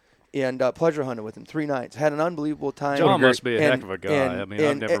Stakes. And pleasure hunted with him 3 nights. Had an unbelievable time. John must be a heck of a guy. I mean,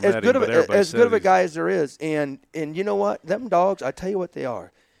 I've never met him, but everybody as good of a guy as there is. And you know what? Them dogs, I tell you what they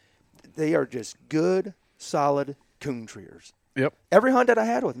are. They are just good, solid coon treers. Yep. Every hunt that I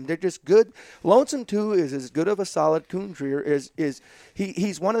had with him, they're just good. Lonesome 2 is as good of a solid coon treer as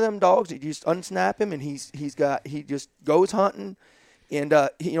he's one of them dogs that you just unsnap him and he just goes hunting, and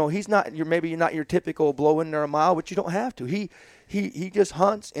he's not you're not your typical blow in there a mile, but you don't have to. He just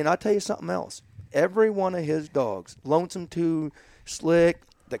hunts, and I'll tell you something else. Every one of his dogs, Lonesome 2, Slick,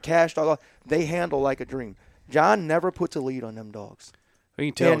 the Cash dog, they handle like a dream. John never puts a lead on them dogs.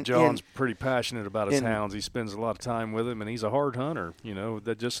 You can tell John's pretty passionate about his hounds. He spends a lot of time with them, and he's a hard hunter.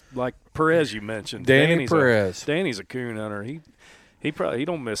 That just like Perez you mentioned. Danny Perez. Danny's a coon hunter. He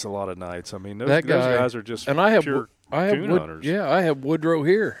don't miss a lot of nights. I mean, those guys are just coon hunters. Yeah, I have Woodrow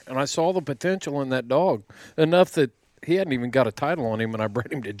here, and I saw the potential in that dog enough that he hadn't even got a title on him, and I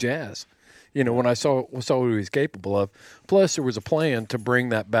bred him to Jazz. When I saw what he was capable of. Plus, there was a plan to bring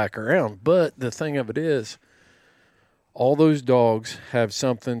that back around. But the thing of it is, all those dogs have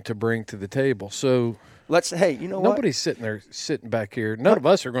something to bring to the table. So nobody's sitting back here. None of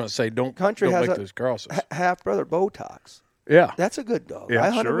us are going to say don't make those crosses. Half brother Botox. Yeah, that's a good dog. Yeah, I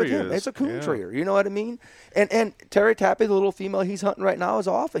hunted with him. It's a coon treer. You know what I mean? And Terry Tappy, the little female he's hunting right now, is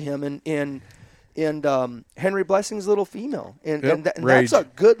off of him. And Henry Blessing's little female, and that's a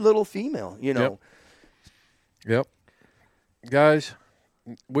good little female. Yep. Guys,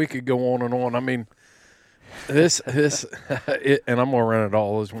 we could go on and on. I mean. And I'm gonna run it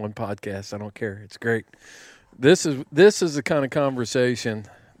all as one podcast. I don't care. It's great. This is the kind of conversation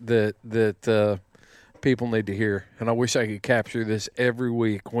that people need to hear, and I wish I could capture this every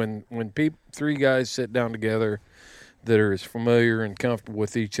week. When three guys sit down together that are as familiar and comfortable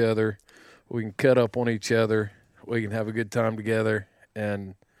with each other, we can cut up on each other. We can have a good time together,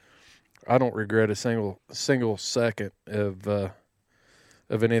 and I don't regret a single second of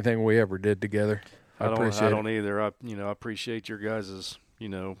anything we ever did together. I don't either. I appreciate your guys'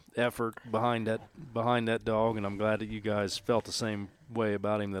 effort behind that dog, and I'm glad that you guys felt the same way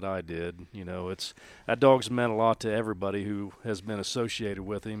about him that I did. That dog's meant a lot to everybody who has been associated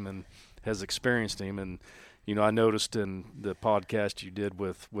with him and has experienced him. And I noticed in the podcast you did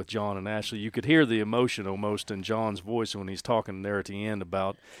with John and Ashley, you could hear the emotion almost in John's voice when he's talking there at the end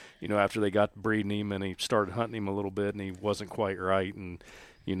about after they got breeding him and he started hunting him a little bit and he wasn't quite right, and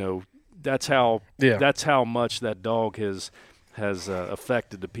that's how much that dog has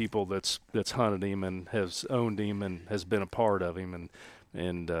affected the people that's hunted him and has owned him and has been a part of him,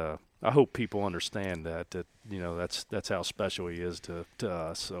 and I hope people understand that's how special he is to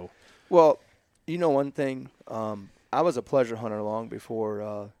us. So, well, one thing, I was a pleasure hunter long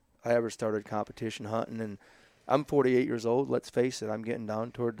before I ever started competition hunting, and I'm 48 years old. Let's face it, I'm getting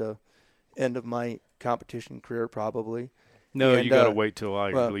down toward the end of my competition career probably. No, you got to wait till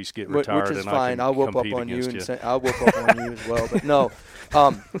I at least get retired, which is and fine. I I'll whoop up on you and say I'll whoop up on you as well. But no,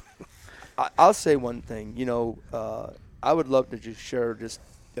 I'll say one thing. I would love to just share just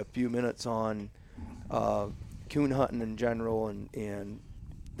a few minutes on coon hunting in general and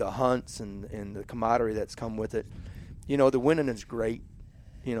the hunts and the camaraderie that's come with it. The winning is great.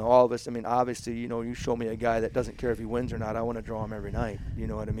 All of us. I mean, obviously, you show me a guy that doesn't care if he wins or not. I want to draw him every night. You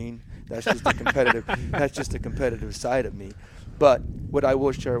know what I mean? That's just a competitive. That's just a competitive side of me. But what I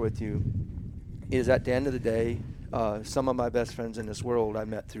will share with you is, at the end of the day, some of my best friends in this world I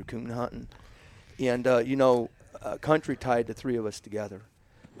met through coon hunting, and country tied the three of us together.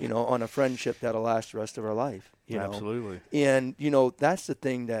 On a friendship that'll last the rest of our life. Absolutely. And that's the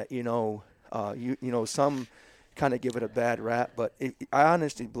thing that some kind of give it a bad rap, but I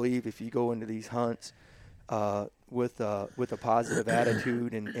honestly believe if you go into these hunts with a positive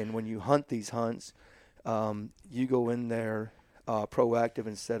attitude, and when you hunt these hunts, you go in there proactive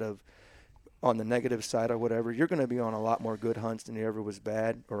instead of on the negative side or whatever, you're going to be on a lot more good hunts than you ever was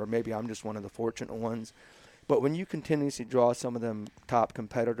bad, or maybe I'm just one of the fortunate ones. But when you continuously draw some of them top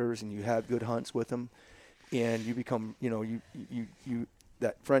competitors and you have good hunts with them, and you become, you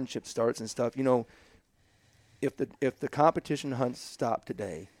that friendship starts and stuff, If the competition hunts stopped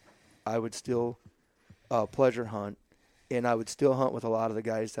today, I would still pleasure hunt, and I would still hunt with a lot of the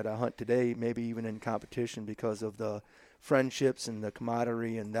guys that I hunt today, maybe even in competition, because of the friendships and the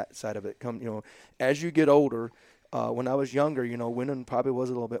camaraderie and that side of it. As you get older, when I was younger, winning probably was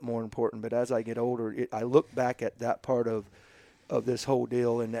a little bit more important. But as I get older, I look back at that part of this whole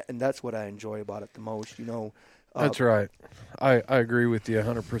deal, and that's what I enjoy about it the most. That's right. I agree with you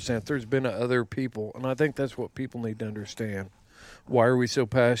 100%. There's been other people, and I think that's what people need to understand. Why are we so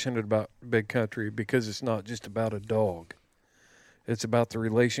passionate about big country? Because it's not just about a dog. It's about the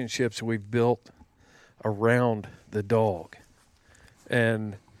relationships we've built around the dog.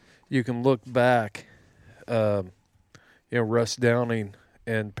 And you can look back, Russ Downing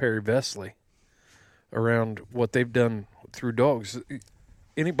and Perry Vesley. around what they've done through dogs.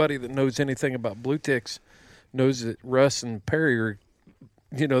 Anybody that knows anything about blue ticks knows that Russ and Perry are,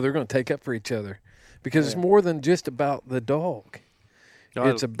 they're going to take up for each other because it's more than just about the dog.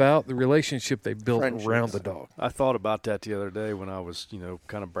 It's about the relationship they built around the dog. I thought about that the other day when I was,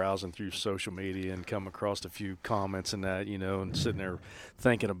 kind of browsing through social media and come across a few comments and that, and sitting there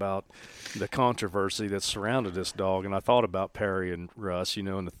thinking about the controversy that surrounded this dog. And I thought about Perry and Russ,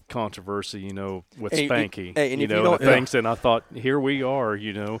 and the controversy, with Spanky, and the things. And I thought, here we are,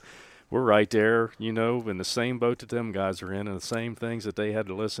 we're right there, in the same boat that them guys are in, and the same things that they had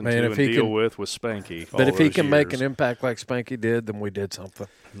to listen to and deal with Spanky. But if he can make an impact like Spanky did, then we did something.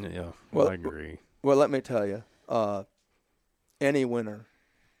 Yeah, I agree. Well, let me tell you, any winner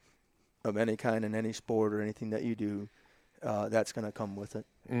of any kind in any sport or anything that you do, that's going to come with it.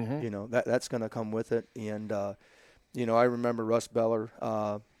 Mm-hmm. That's going to come with it. And, I remember Russ Beller,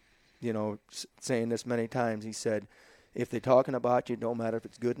 saying this many times. He said, if they're talking about you, no matter if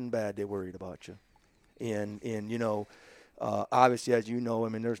it's good and bad, they're worried about you. And obviously, as you know, I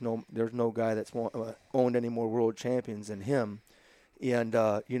mean, there's no guy that's owned any more world champions than him. And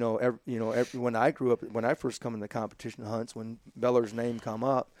when I grew up, when I first come in the competition hunts, when Beller's name come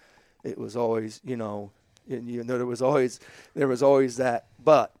up, it was always there was always that,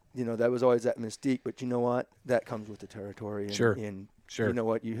 but that was always that mystique. But you know what? That comes with the territory. And, sure. And sure. You know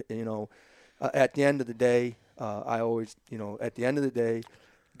what? At the end of the day. I always, at the end of the day,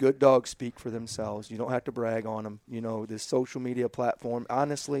 good dogs speak for themselves. You don't have to brag on them. This social media platform,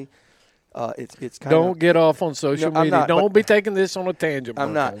 honestly, it's kind of. Don't get off on social media. Don't be taking this on a tangent.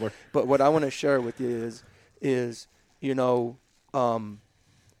 I'm not. But what I want to share with you is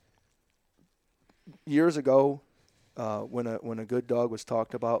years ago, when a good dog was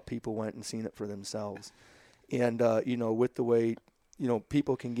talked about, people went and seen it for themselves, and with the way.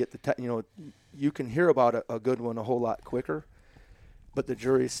 People can get you can hear about a good one a whole lot quicker, but the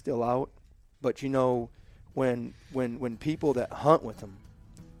jury's still out. But when people that hunt with them,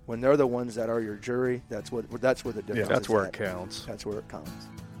 when they're the ones that are your jury, that's where the difference is. That's where it counts. That's where it counts.